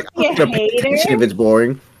trailers, but like I'm not gonna pay attention if it's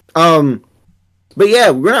boring. But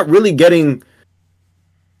yeah, we're not really getting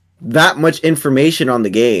that much information on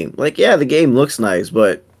the game. Like, yeah, the game looks nice,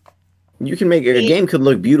 but you can make a game could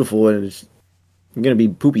look beautiful and it's gonna be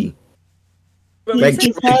poopy. Like,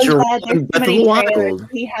 He says picture that one there's Breath too of the many Wild. trailers.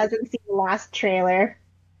 He hasn't seen the last trailer.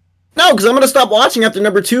 No, because I'm gonna stop watching after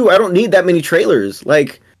number 2. I don't need that many trailers.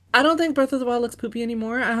 Like, I don't think Breath of the Wild looks poopy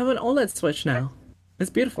anymore. I have an OLED Switch now. It's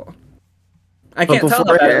beautiful. I can't tell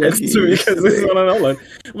before that I it looks had poopy used because this is on an OLED.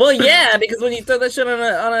 Well, yeah, because when you throw that shit on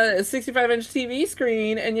a 65-inch TV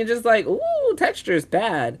screen and you're just like, ooh, texture's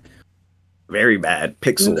bad. very bad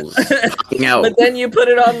pixels popping out. But then you put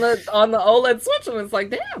it on the OLED Switch and it's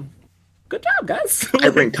like, damn, good job, guys.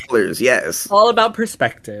 Vibrant colors, yes. All about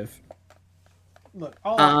perspective. Look,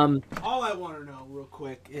 all I want to know real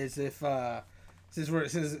quick is if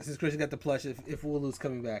since Chris got the plush, if Wooloo's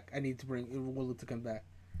coming back, I need to bring Wooloo to come back.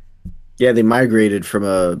 Yeah, they migrated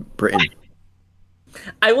from Britain.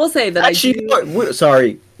 I will say that Actually,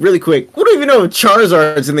 sorry, really quick. We don't even know if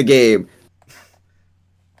Charizard's in the game.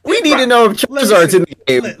 We need to know if Charizard's in the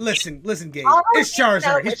game. Listen, Gabe. All It's I know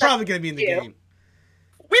Charizard. He's is that probably going to be in the you. game.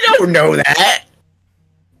 We don't know that.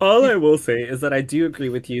 all I will say is that I do agree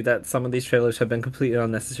with you that some of these trailers have been completely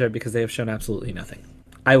unnecessary because they have shown absolutely nothing.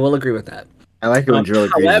 I will agree with that. I like it when Drill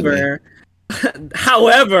agrees with me.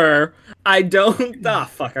 However, I don't. Ah,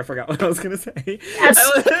 fuck! I forgot what I was gonna say.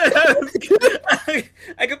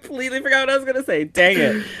 I completely forgot what I was gonna say. Dang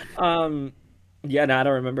it. Yeah, no, I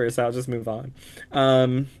don't remember, so I'll just move on.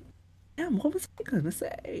 Damn, what was I gonna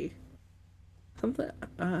say? Something.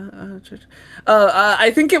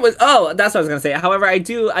 I think it was. Oh, that's what I was gonna say. However, I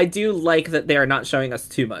do like that they are not showing us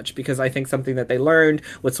too much because I think something that they learned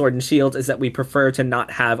with Sword and Shield is that we prefer to not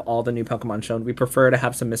have all the new Pokemon shown. We prefer to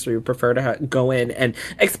have some mystery. We prefer to go in and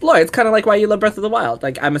explore. It's kind of like why you love Breath of the Wild.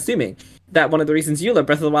 Like, I'm assuming that one of the reasons you love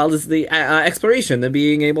Breath of the Wild is the exploration, the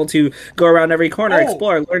being able to go around every corner,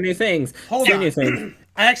 explore, learn new things, see new things.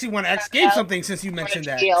 I actually want to ask Gabe something since you mentioned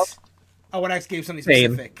that. I want to ask Gabe something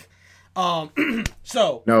Same. specific.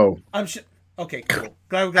 So No. I'm sure. Okay, cool.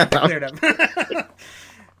 Glad we got that cleared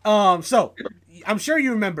up. So I'm sure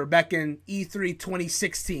you remember back in E3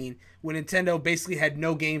 2016 when Nintendo basically had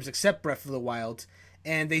no games except Breath of the Wild,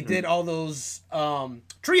 and they did all those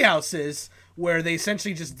tree houses where they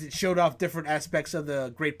essentially just showed off different aspects of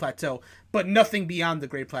the Great Plateau, but nothing beyond the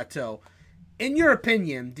Great Plateau. In your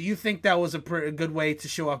opinion, do you think that was a good way to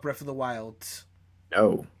show off Breath of the Wild?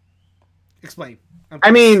 No. Explain.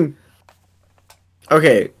 I mean,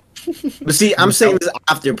 okay. But see, I'm saying this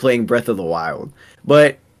after playing Breath of the Wild.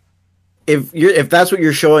 But if that's what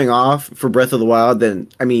you're showing off for Breath of the Wild, then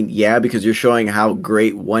I mean, yeah, because you're showing how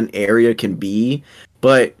great one area can be.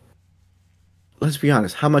 But let's be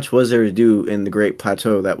honest, how much was there to do in the Great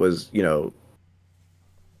Plateau that was,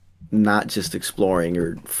 not just exploring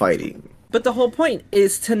or fighting? But the whole point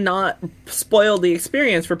is to not spoil the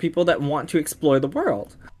experience for people that want to explore the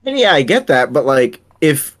world. And yeah, I get that, but like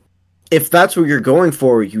if that's what you're going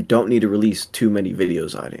for, you don't need to release too many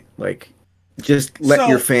videos on it. Like, just let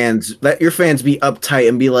your fans be uptight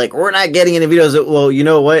and be like, we're not getting any videos. Well, you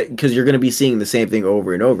know what? Because you're going to be seeing the same thing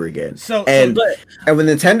over and over again. And with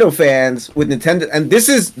Nintendo fans, and this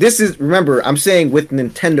is remember, I'm saying with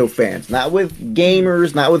Nintendo fans, not with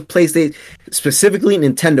gamers, not with PlayStation, specifically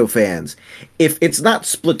Nintendo fans. If it's not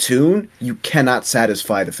Splatoon, you cannot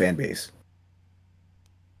satisfy the fan base.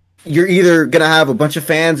 You're either going to have a bunch of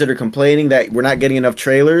fans that are complaining that we're not getting enough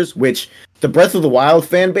trailers, which the Breath of the Wild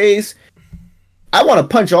fan base, I want to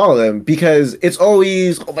punch all of them because it's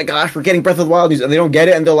always, oh my gosh, we're getting Breath of the Wild news, and they don't get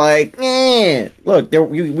it, and they're like, look,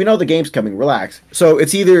 we know the game's coming, relax. So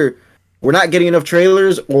it's either we're not getting enough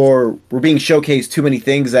trailers, or we're being showcased too many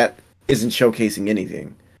things that isn't showcasing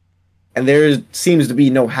anything. And there seems to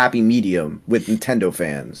be no happy medium with Nintendo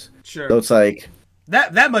fans. Sure. So it's like...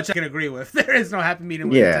 That much I can agree with. There is no happy medium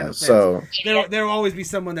with Nintendo fans. So... There will always be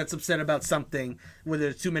someone that's upset about something, whether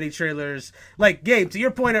there's too many trailers. Like, Gabe, to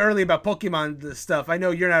your point earlier about Pokemon stuff, I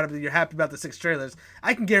know you're happy about the 6 trailers.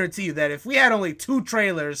 I can guarantee you that if we had only 2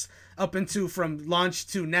 trailers up into from launch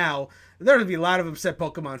to now, there would be a lot of upset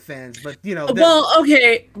Pokemon fans. But well,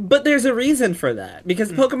 okay, but there's a reason for that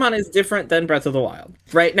because Pokemon is different than Breath of the Wild.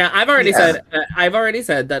 Right now, I've already said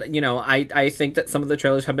that I think that some of the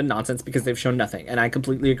trailers have been nonsense because they've shown nothing, and I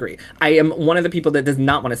completely agree. I am one of the people that does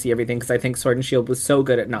not want to see everything because I think Sword and Shield was so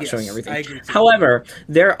good at not showing everything. I agree too. However,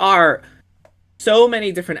 there are so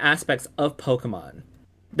many different aspects of Pokemon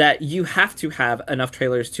that you have to have enough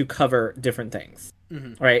trailers to cover different things.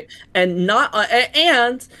 Right, and not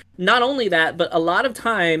only that, but a lot of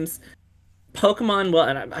times, Pokemon. Well,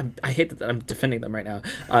 and I hate that I'm defending them right now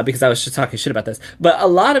because I was just talking shit about this. But a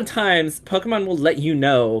lot of times, Pokemon will let you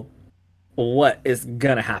know what is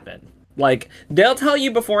gonna happen. Like, they'll tell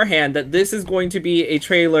you beforehand that this is going to be a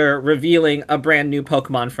trailer revealing a brand new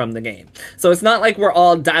Pokemon from the game. So it's not like we're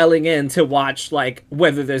all dialing in to watch, like,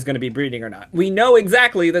 whether there's going to be breeding or not. We know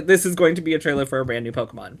exactly that this is going to be a trailer for a brand new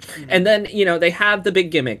Pokemon. And then, they have the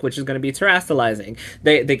big gimmick, which is going to be terastallizing.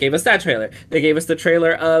 They gave us that trailer. They gave us the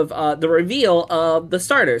trailer of the reveal of the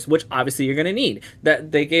starters, which obviously you're going to need.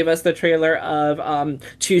 That they gave us the trailer of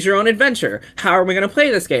Choose Your Own Adventure. How are we going to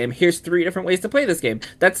play this game? Here's 3 different ways to play this game.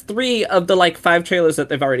 That's 3 of the 5 trailers that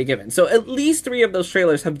they've already given. So at least 3 of those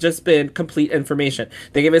trailers have just been complete information.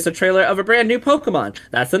 They gave us a trailer of a brand new Pokemon.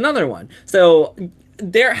 That's another one. So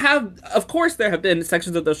there have been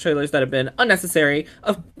sections of those trailers that have been unnecessary.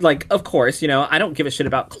 Of course, I don't give a shit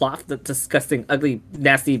about Cloth, the disgusting, ugly,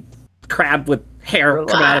 nasty crab with hair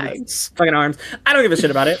coming out of his fucking arms. I don't give a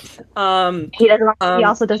shit about it. He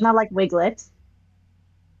also does not like Wiglet.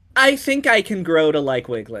 I think I can grow to like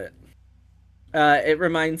Wiglet. It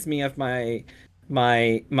reminds me of my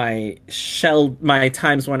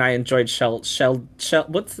times when I enjoyed shell. What's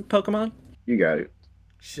the Pokemon? You got it.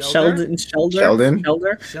 Sheldon.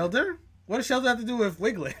 Shelder? What does Shelder have to do with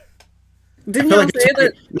Wiglet? Didn't you say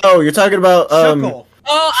that? No, you're talking about Shuckle.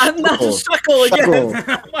 Oh, I'm not Shuckle again.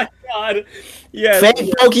 Oh my god. Yeah. Fake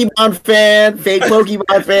Pokemon fan. Fake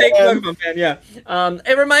Pokemon fan. Yeah.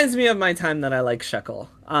 It reminds me of my time that I like Shuckle.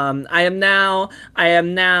 I am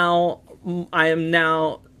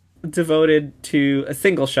now devoted to a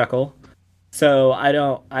single Shuckle, so I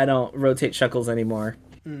don't rotate Shuckles anymore.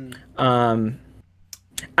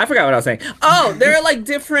 I forgot what I was saying. Oh, there are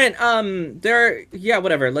different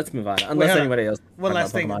whatever. Let's move on. Unless anybody else. One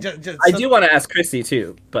last thing. I do want to ask Christy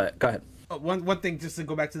too, but go ahead. One thing, just to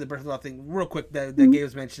go back to the Breath of the Wild thing real quick that Gabe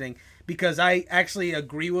was mentioning, because I actually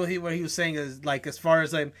agree with what he was saying is as far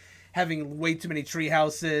as having way too many tree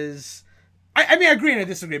houses. I mean, I agree and I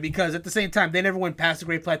disagree because at the same time, they never went past the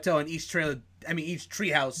Great Plateau, and each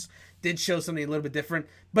treehouse did show something a little bit different.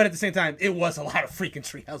 But at the same time, it was a lot of freaking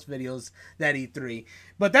treehouse videos that E3.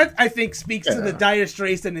 But that, I think, speaks to the dire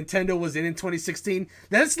straits that Nintendo was in 2016.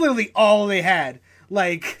 That's literally all they had.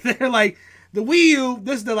 They're like, the Wii U,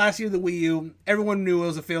 this is the last year of the Wii U. Everyone knew it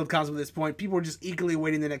was a failed console at this point. People were just eagerly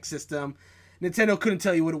awaiting the next system. Nintendo couldn't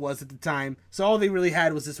tell you what it was at the time. So all they really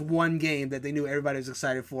had was this one game that they knew everybody was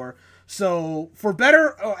excited for. So for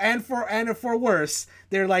better and for worse,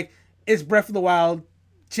 they're like, it's Breath of the Wild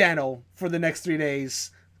channel for the next 3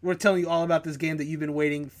 days. We're telling you all about this game that you've been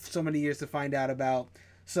waiting so many years to find out about.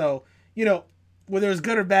 So, whether it's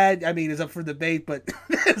good or bad, I mean, it's up for debate, but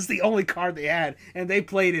it's the only card they had, and they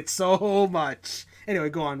played it so much. Anyway,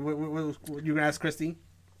 go on. You're going to ask Christy?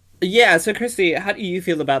 Yeah, so Christy, how do you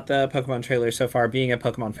feel about the Pokemon trailer so far, being a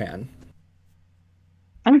Pokemon fan?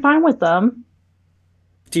 I'm fine with them.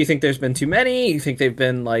 Do you think there's been too many? You think they've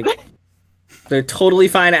been, they're totally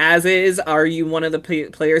fine as is? Are you one of the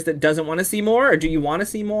players that doesn't want to see more, or do you want to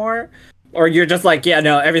see more? Or you're just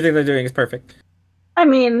everything they're doing is perfect? I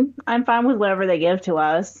mean, I'm fine with whatever they give to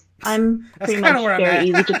us. I'm pretty much very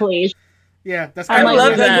easy to please. Yeah, that's I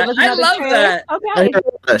love that. I love that. Okay. I heard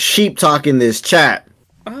a sheep talk in this chat.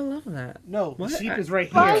 I love that. No, the sheep is right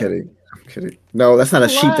I'm here. kidding. No, that's not a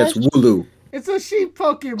sheep. That's Wooloo. It's a sheep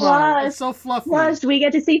Pokemon. It's so fluffy. Plus, we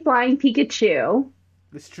get to see Flying Pikachu.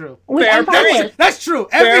 It's true. That's true.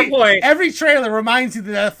 Fair point. Every trailer reminds you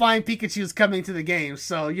that Flying Pikachu is coming to the game.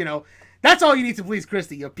 So, that's all you need to please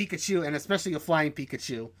Christy. Your Pikachu, and especially a Flying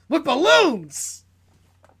Pikachu. With balloons!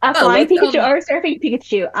 A Flying Pikachu or a Surfing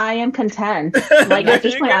Pikachu. I am content. At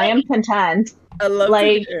this point, I am content. I love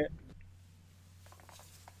Pikachu.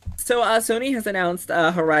 So, Sony has announced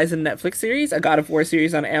a Horizon Netflix series, a God of War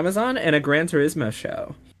series on Amazon, and a Gran Turismo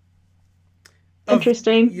show.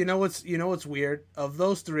 Interesting. You know what's weird? Of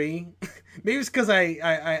those 3, maybe it's because I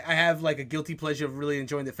have a guilty pleasure of really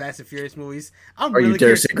enjoying the Fast and Furious movies. You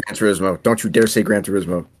dare say Gran Turismo? Don't you dare say Gran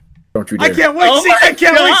Turismo? Don't you dare! I can't wait!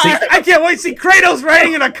 I can't wait to see Kratos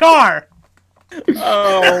riding in a car.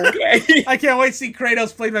 Oh, okay. I can't wait to see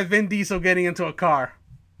Kratos played by Vin Diesel getting into a car.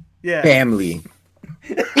 Yeah. Family.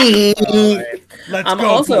 Let's go,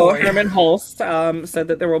 Also, boy. Herman Holst said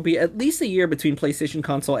that there will be at least a year between PlayStation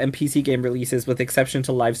console and PC game releases, with exception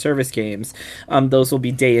to live service games. Those will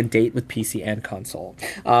be day and date with PC and console.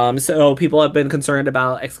 So people have been concerned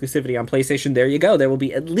about exclusivity on PlayStation. There you go. There will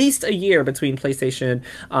be at least a year between PlayStation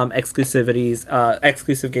exclusive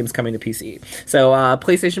games coming to PC. So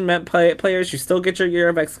PlayStation players, you still get your year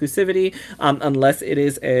of exclusivity unless it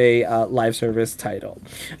is a live service title.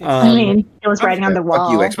 I mean, it was writing on the wall.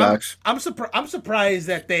 Fuck you, Xbox. I'm surprised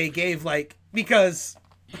that they gave because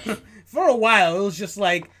for a while it was just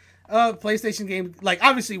PlayStation game.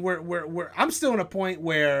 Obviously I'm still in a point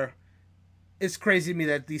where it's crazy to me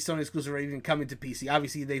that these Sony exclusives are even coming to PC.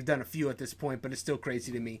 Obviously they've done a few at this point, but it's still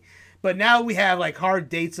crazy to me. But now we have hard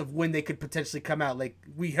dates of when they could potentially come out. Like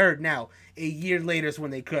we heard now, a year later is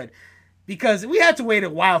when they could. Because we had to wait a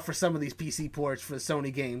while for some of these PC ports for the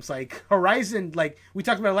Sony games. Like Horizon, we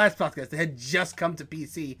talked about last podcast, they had just come to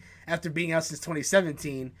PC after being out since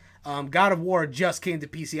 2017. God of War just came to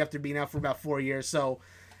PC after being out for about 4 years. So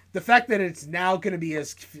the fact that it's now going to be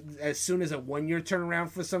as soon as a 1 year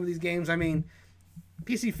turnaround for some of these games, I mean,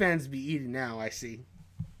 PC fans be eating now, I see.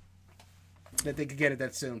 That they could get it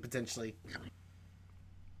that soon, potentially.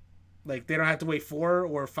 They don't have to wait 4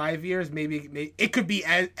 or 5 years. Maybe it could be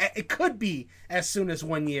as soon as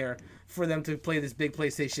 1 year for them to play this big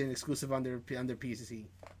PlayStation exclusive on their PC.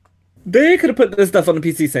 They could have put this stuff on the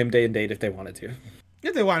PC same day and date if they wanted to.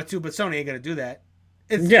 If they wanted to, but Sony ain't gonna do that.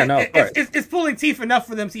 It's pulling teeth enough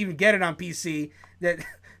for them to even get it on PC.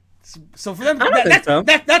 So for them,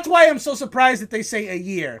 that's why I'm so surprised that they say a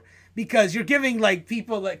year, because you're giving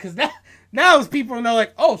people because now people know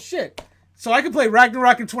oh shit. So I can play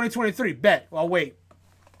Ragnarok in 2023. Bet. I'll wait.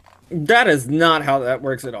 That is not how that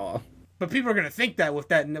works at all. But people are gonna think that with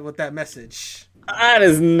that message. That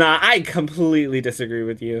is not. I completely disagree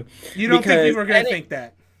with you. You don't think people are gonna think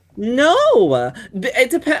that? No, it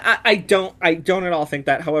depends. I don't at all think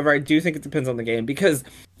that. However, I do think it depends on the game, because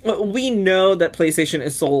we know that PlayStation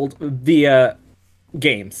is sold via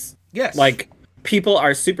games. Yes. People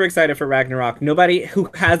are super excited for Ragnarok. Nobody who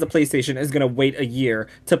has a PlayStation is going to wait a year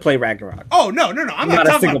to play Ragnarok. Oh, no. I'm not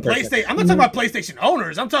talking about PlayStation. I'm not talking about PlayStation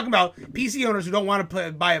owners. I'm talking about PC owners who don't want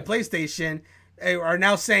to buy a PlayStation are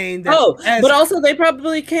now saying that... Oh, but also they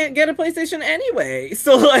probably can't get a PlayStation anyway.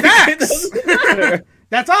 So, it doesn't matter.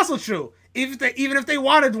 That's also true. Even if they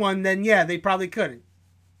wanted one, then yeah, they probably couldn't.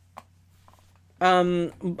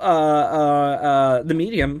 The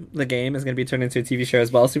Medium, the game, is going to be turned into a TV show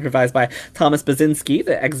as well, supervised by Thomas Basinski,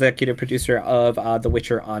 the executive producer of The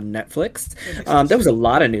Witcher on Netflix. There was a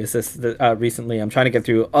lot of news recently. I'm trying to get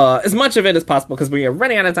through as much of it as possible because we are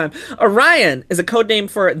running out of time. Orion is a codename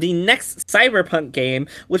for the next Cyberpunk game,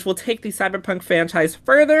 which will take the Cyberpunk franchise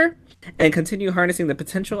further and continue harnessing the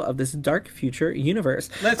potential of this dark future universe.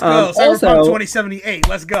 Let's go. Cyberpunk 2078.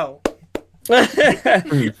 Let's go.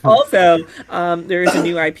 Also, there is a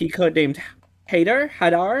new IP code named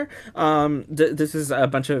Hadar. This is a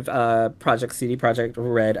bunch of projects CD Projekt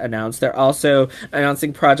Red announced. They're also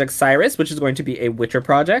announcing Project Cyrus, which is going to be a Witcher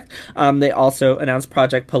project. They also announced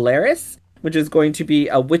Project Polaris, which is going to be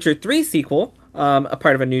a Witcher 3 sequel. A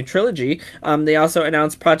part of a new trilogy. They also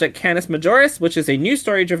announced Project Canis Majoris, which is a new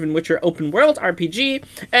story-driven Witcher open-world RPG,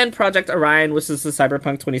 and Project Orion, which is the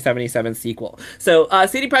Cyberpunk 2077 sequel. So,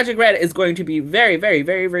 CD Projekt Red is going to be very, very,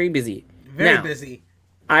 very, very busy. Very busy.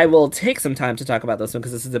 I will take some time to talk about this one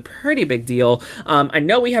because this is a pretty big deal. I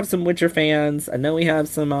know we have some Witcher fans. I know we have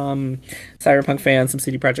some Cyberpunk fans, some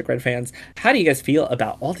CD Projekt Red fans. How do you guys feel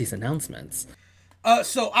about all these announcements?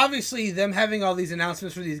 So obviously them having all these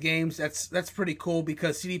announcements for these games, that's pretty cool,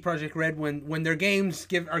 because CD Projekt Red, when their games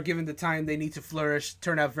are given the time they need to flourish,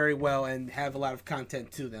 turn out very well and have a lot of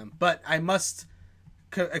content to them. But I must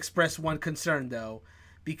express one concern though,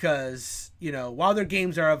 because while their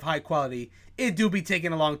games are of high quality, it do be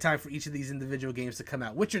taking a long time for each of these individual games to come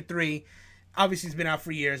out. Witcher 3 obviously it's been out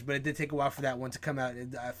for years, but it did take a while for that one to come out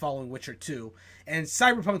following Witcher 2. And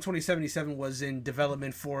Cyberpunk 2077 was in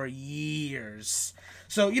development for years.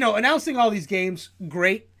 So, announcing all these games,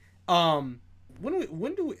 great. When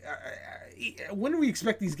do we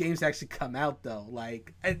expect these games to actually come out though?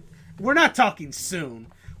 We're not talking soon.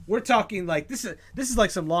 We're talking this is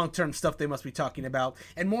like some long-term stuff they must be talking about.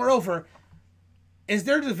 And moreover, is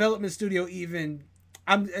their development studio even...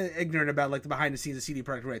 I'm ignorant about the behind the scenes of CD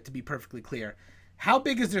Projekt Red, to be perfectly clear. How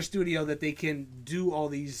big is their studio that they can do all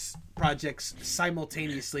these projects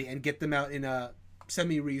simultaneously and get them out in a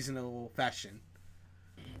semi-reasonable fashion?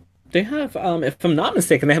 They have, if I'm not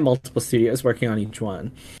mistaken, they have multiple studios working on each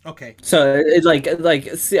one. Okay. So it's like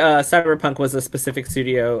Cyberpunk was a specific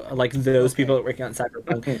studio, like those Okay. people that are working on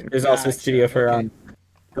Cyberpunk. There's also a Gotcha, studio for okay.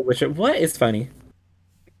 The Witcher. What is funny?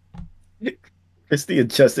 Christy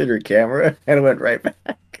adjusted her camera and it went right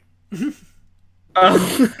back.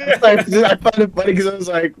 Oh. I found it funny because I was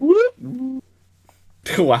like, whoop.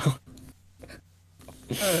 Wow.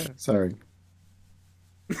 Sorry.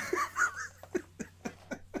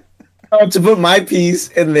 To put my piece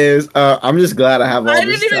in this, I'm just glad I have all I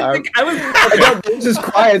this didn't even time. think I was. I got this is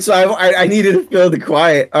quiet, so I needed to fill the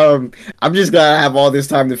quiet. I'm just glad I have all this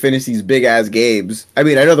time to finish these big ass games. I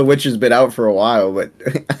mean, I know The Witcher's been out for a while, but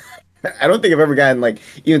I don't think I've ever gotten like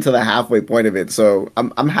even to the halfway point of it. So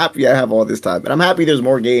I'm happy I have all this time, and I'm happy there's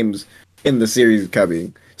more games in the series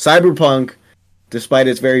coming. Cyberpunk, despite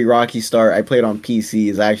its very rocky start, I played on PC,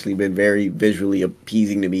 has actually been very visually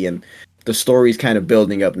appeasing to me, and the story's kind of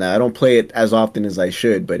building up now. I don't play it as often as I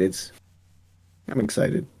should, but I'm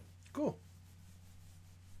excited. Cool.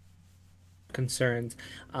 Concerns.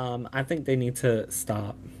 I think they need to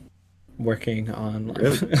stop working on.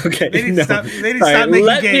 Really? Okay. They need to no. stop. They need to Sorry, stop making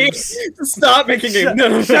let games. me stop making games.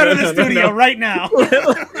 No, Shut in the no, studio no. right now.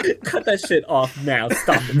 Cut that shit off now.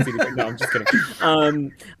 Stop it. No, I'm just kidding.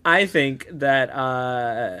 I think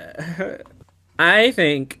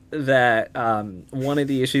that one of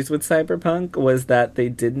the issues with Cyberpunk was that they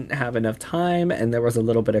didn't have enough time and there was a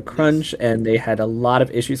little bit of crunch and they had a lot of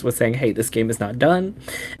issues with saying, hey, this game is not done.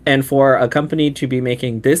 And for a company to be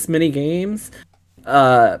making this many games,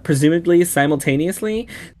 presumably simultaneously,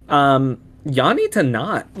 y'all need to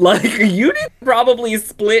not. Like, you need to probably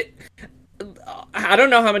split. I don't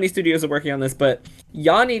know how many studios are working on this, but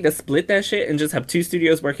y'all need to split that shit and just have two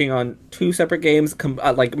studios working on two separate games,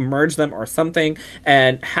 like merge them or something,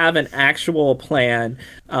 and have an actual plan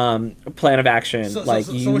of action. So Like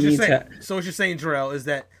what you you're need saying, to. so what you're saying, Jarrell, is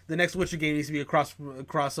that the next Witcher game needs to be a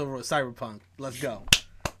crossover with Cyberpunk. Let's go.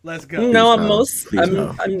 Let's go. No, Please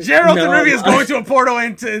no. Gerald no, and Rivia is going to a portal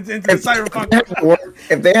into the Cyberpunk.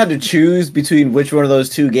 If they had to choose between which one of those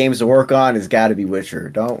two games to work on, it's got to be Witcher.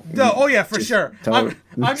 Don't. No, oh yeah, for sure. don't-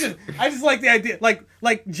 I just like the idea, like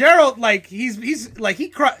Gerald, like he's like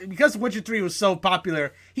because Witcher 3 was so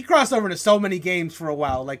popular, he crossed over into so many games for a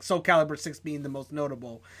while, like Soul Calibur 6 being the most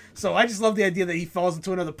notable. So I just love the idea that he falls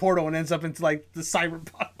into another portal and ends up into like the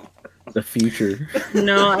Cyberpunk. The future.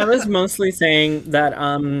 No, I was mostly saying that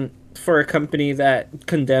for a company that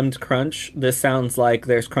condemned crunch, this sounds like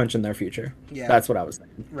there's crunch in their future. Yeah. That's what I was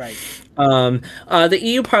saying. Right. The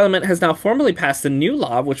EU Parliament has now formally passed a new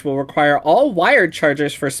law which will require all wired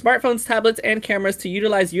chargers for smartphones, tablets, and cameras to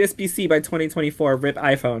utilize USB-C by 2024. RIP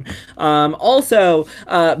iPhone. Also,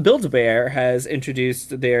 Build-A-Bear has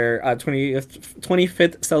introduced their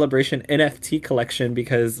 25th celebration NFT collection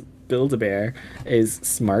because Build-A-Bear is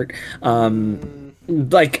smart.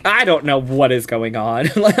 Like, I don't know what is going on.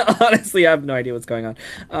 Like, honestly, I have no idea what's going on.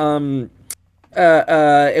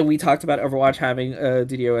 And we talked about Overwatch having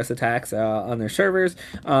DDoS attacks on their servers.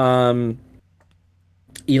 Elon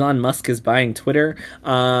Musk is buying Twitter.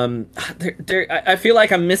 I feel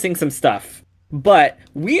like I'm missing some stuff. But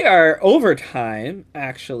we are overtime,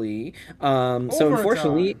 actually. So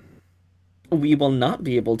unfortunately, we will not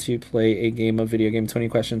be able to play a game of Video Game 20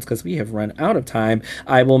 Questions because we have run out of time.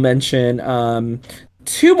 I will mention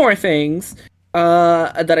two more things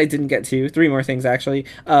that I didn't get to. Three more things, actually.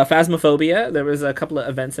 Phasmophobia. There was a couple of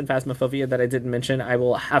events in Phasmophobia that I didn't mention. I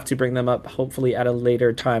will have to bring them up, hopefully, at a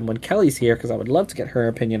later time when Kelly's here, because I would love to get her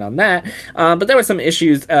opinion on that. But there were some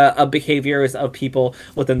issues of behaviors of people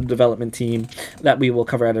within the development team that we will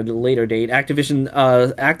cover at a later date.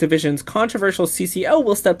 Activision's controversial CCO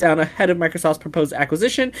will step down ahead of Microsoft's proposed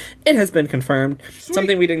acquisition. It has been confirmed. Sweet.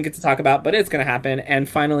 Something we didn't get to talk about, but it's going to happen. And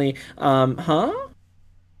finally,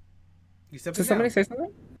 Did somebody say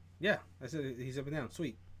something? Yeah, I said he's up and down.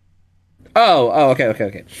 Sweet.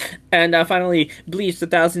 Okay. And finally, Bleach: The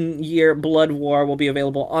 1,000-Year Blood War will be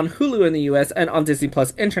available on Hulu in the U.S. and on Disney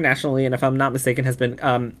Plus internationally, and if I'm not mistaken, has been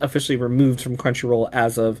officially removed from Crunchyroll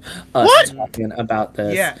as of us talking about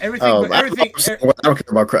this. Yeah, everything. I don't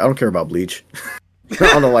care about Bleach. I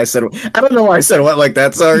don't know why I said what like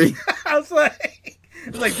that. Sorry. I was like,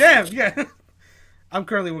 damn, yeah. We're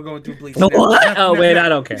going through Bleach. What? I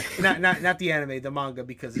don't care. Not the anime, the manga,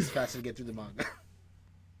 because it's faster to get through the manga.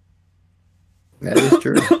 That is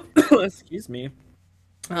true. Excuse me.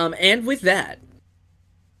 And with that,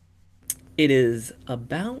 it is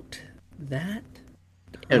about that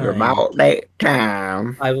It's time. about that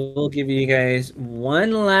time. I will give you guys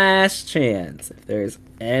one last chance. If there's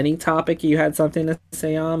any topic you had something to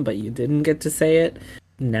say on, but you didn't get to say it,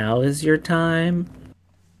 now is your time.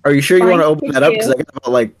 Are you sure you Flying want to open that up? Pikachu. Because I got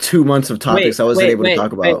about like 2 months of topics I wasn't able to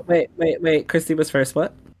talk about. Wait. Christy was first.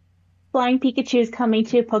 What? Flying Pikachu is coming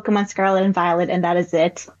to Pokemon Scarlet and Violet, and that is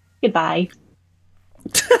it. Goodbye.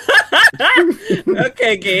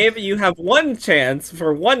 Okay, Gabe, you have one chance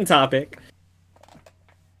for one topic.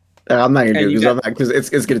 I'm not gonna And do you it because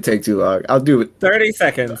it's gonna take too long. I'll do it. 30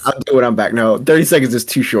 seconds. I'll do it when I'm back. No, 30 seconds is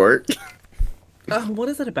too short. What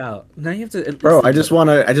is it about? Now you have to. Bro, I just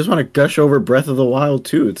wanna gush over Breath of the Wild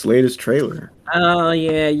 2, its latest trailer. Oh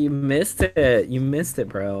yeah, you missed it. You missed it,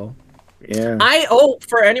 bro. Yeah.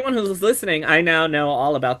 For anyone who's listening, I now know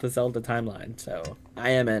all about the Zelda timeline, so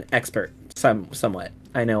I am an expert, somewhat.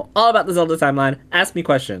 I know all about the Zelda timeline. Ask me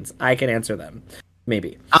questions, I can answer them.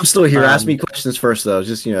 Maybe. I'm still here. Ask me questions first, though.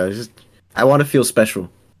 Just I want to feel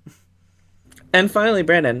special. And finally,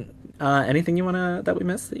 Brandon, anything that we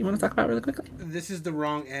missed that you want to talk about really quickly? This is the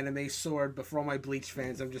wrong anime sword, but for all my Bleach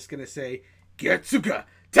fans, I'm just gonna say Getsuga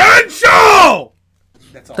Tensho.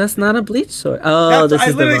 That's all. That's not a Bleach sword. Oh, this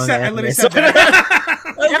is the wrong I anime literally sword. said that.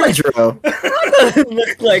 Pedro.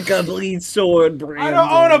 Look like a Bleach sword, Brandon. I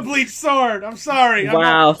don't own a Bleach sword. I'm sorry.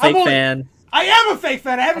 Wow, fake fan. I am a fake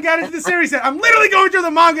fan. I haven't gotten into the series yet. I'm literally going through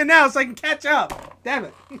the manga now so I can catch up. Damn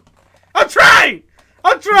it. I'm trying.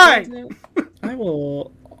 I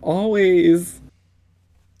will always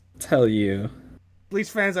tell you Bleach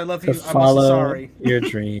fans, I love to you. I'm also follow sorry. your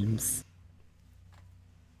dreams.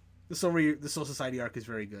 The Soul Society arc is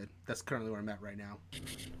very good. That's currently where I'm at right now.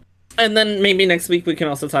 And then maybe next week we can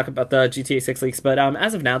also talk about the GTA 6 leaks. But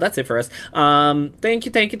as of now, that's it for us. Thank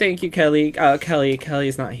you, Kelly.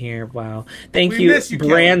 Kelly's not here. Wow. Thank We you, miss you,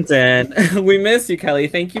 Brandon. We miss you, Kelly.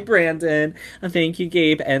 Thank you, Brandon. And thank you,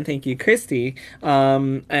 Gabe. And thank you, Christy. Yeah,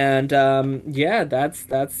 that's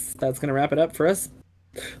gonna wrap it up for us,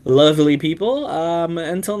 lovely people.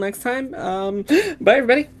 Until next time. Bye,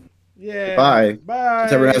 everybody. Yeah. Bye. Bye.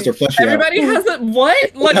 Everyone has their fleshy out. Everybody has a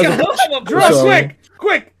what? Like Has I a- don't have a Draw So-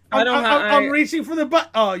 quick. I don't have- I'm reaching for the button.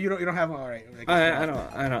 Oh, you don't have one. All right. I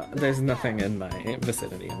don't. There's nothing in my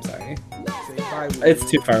vicinity. I'm sorry. Say bye. It's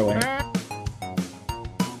too far away.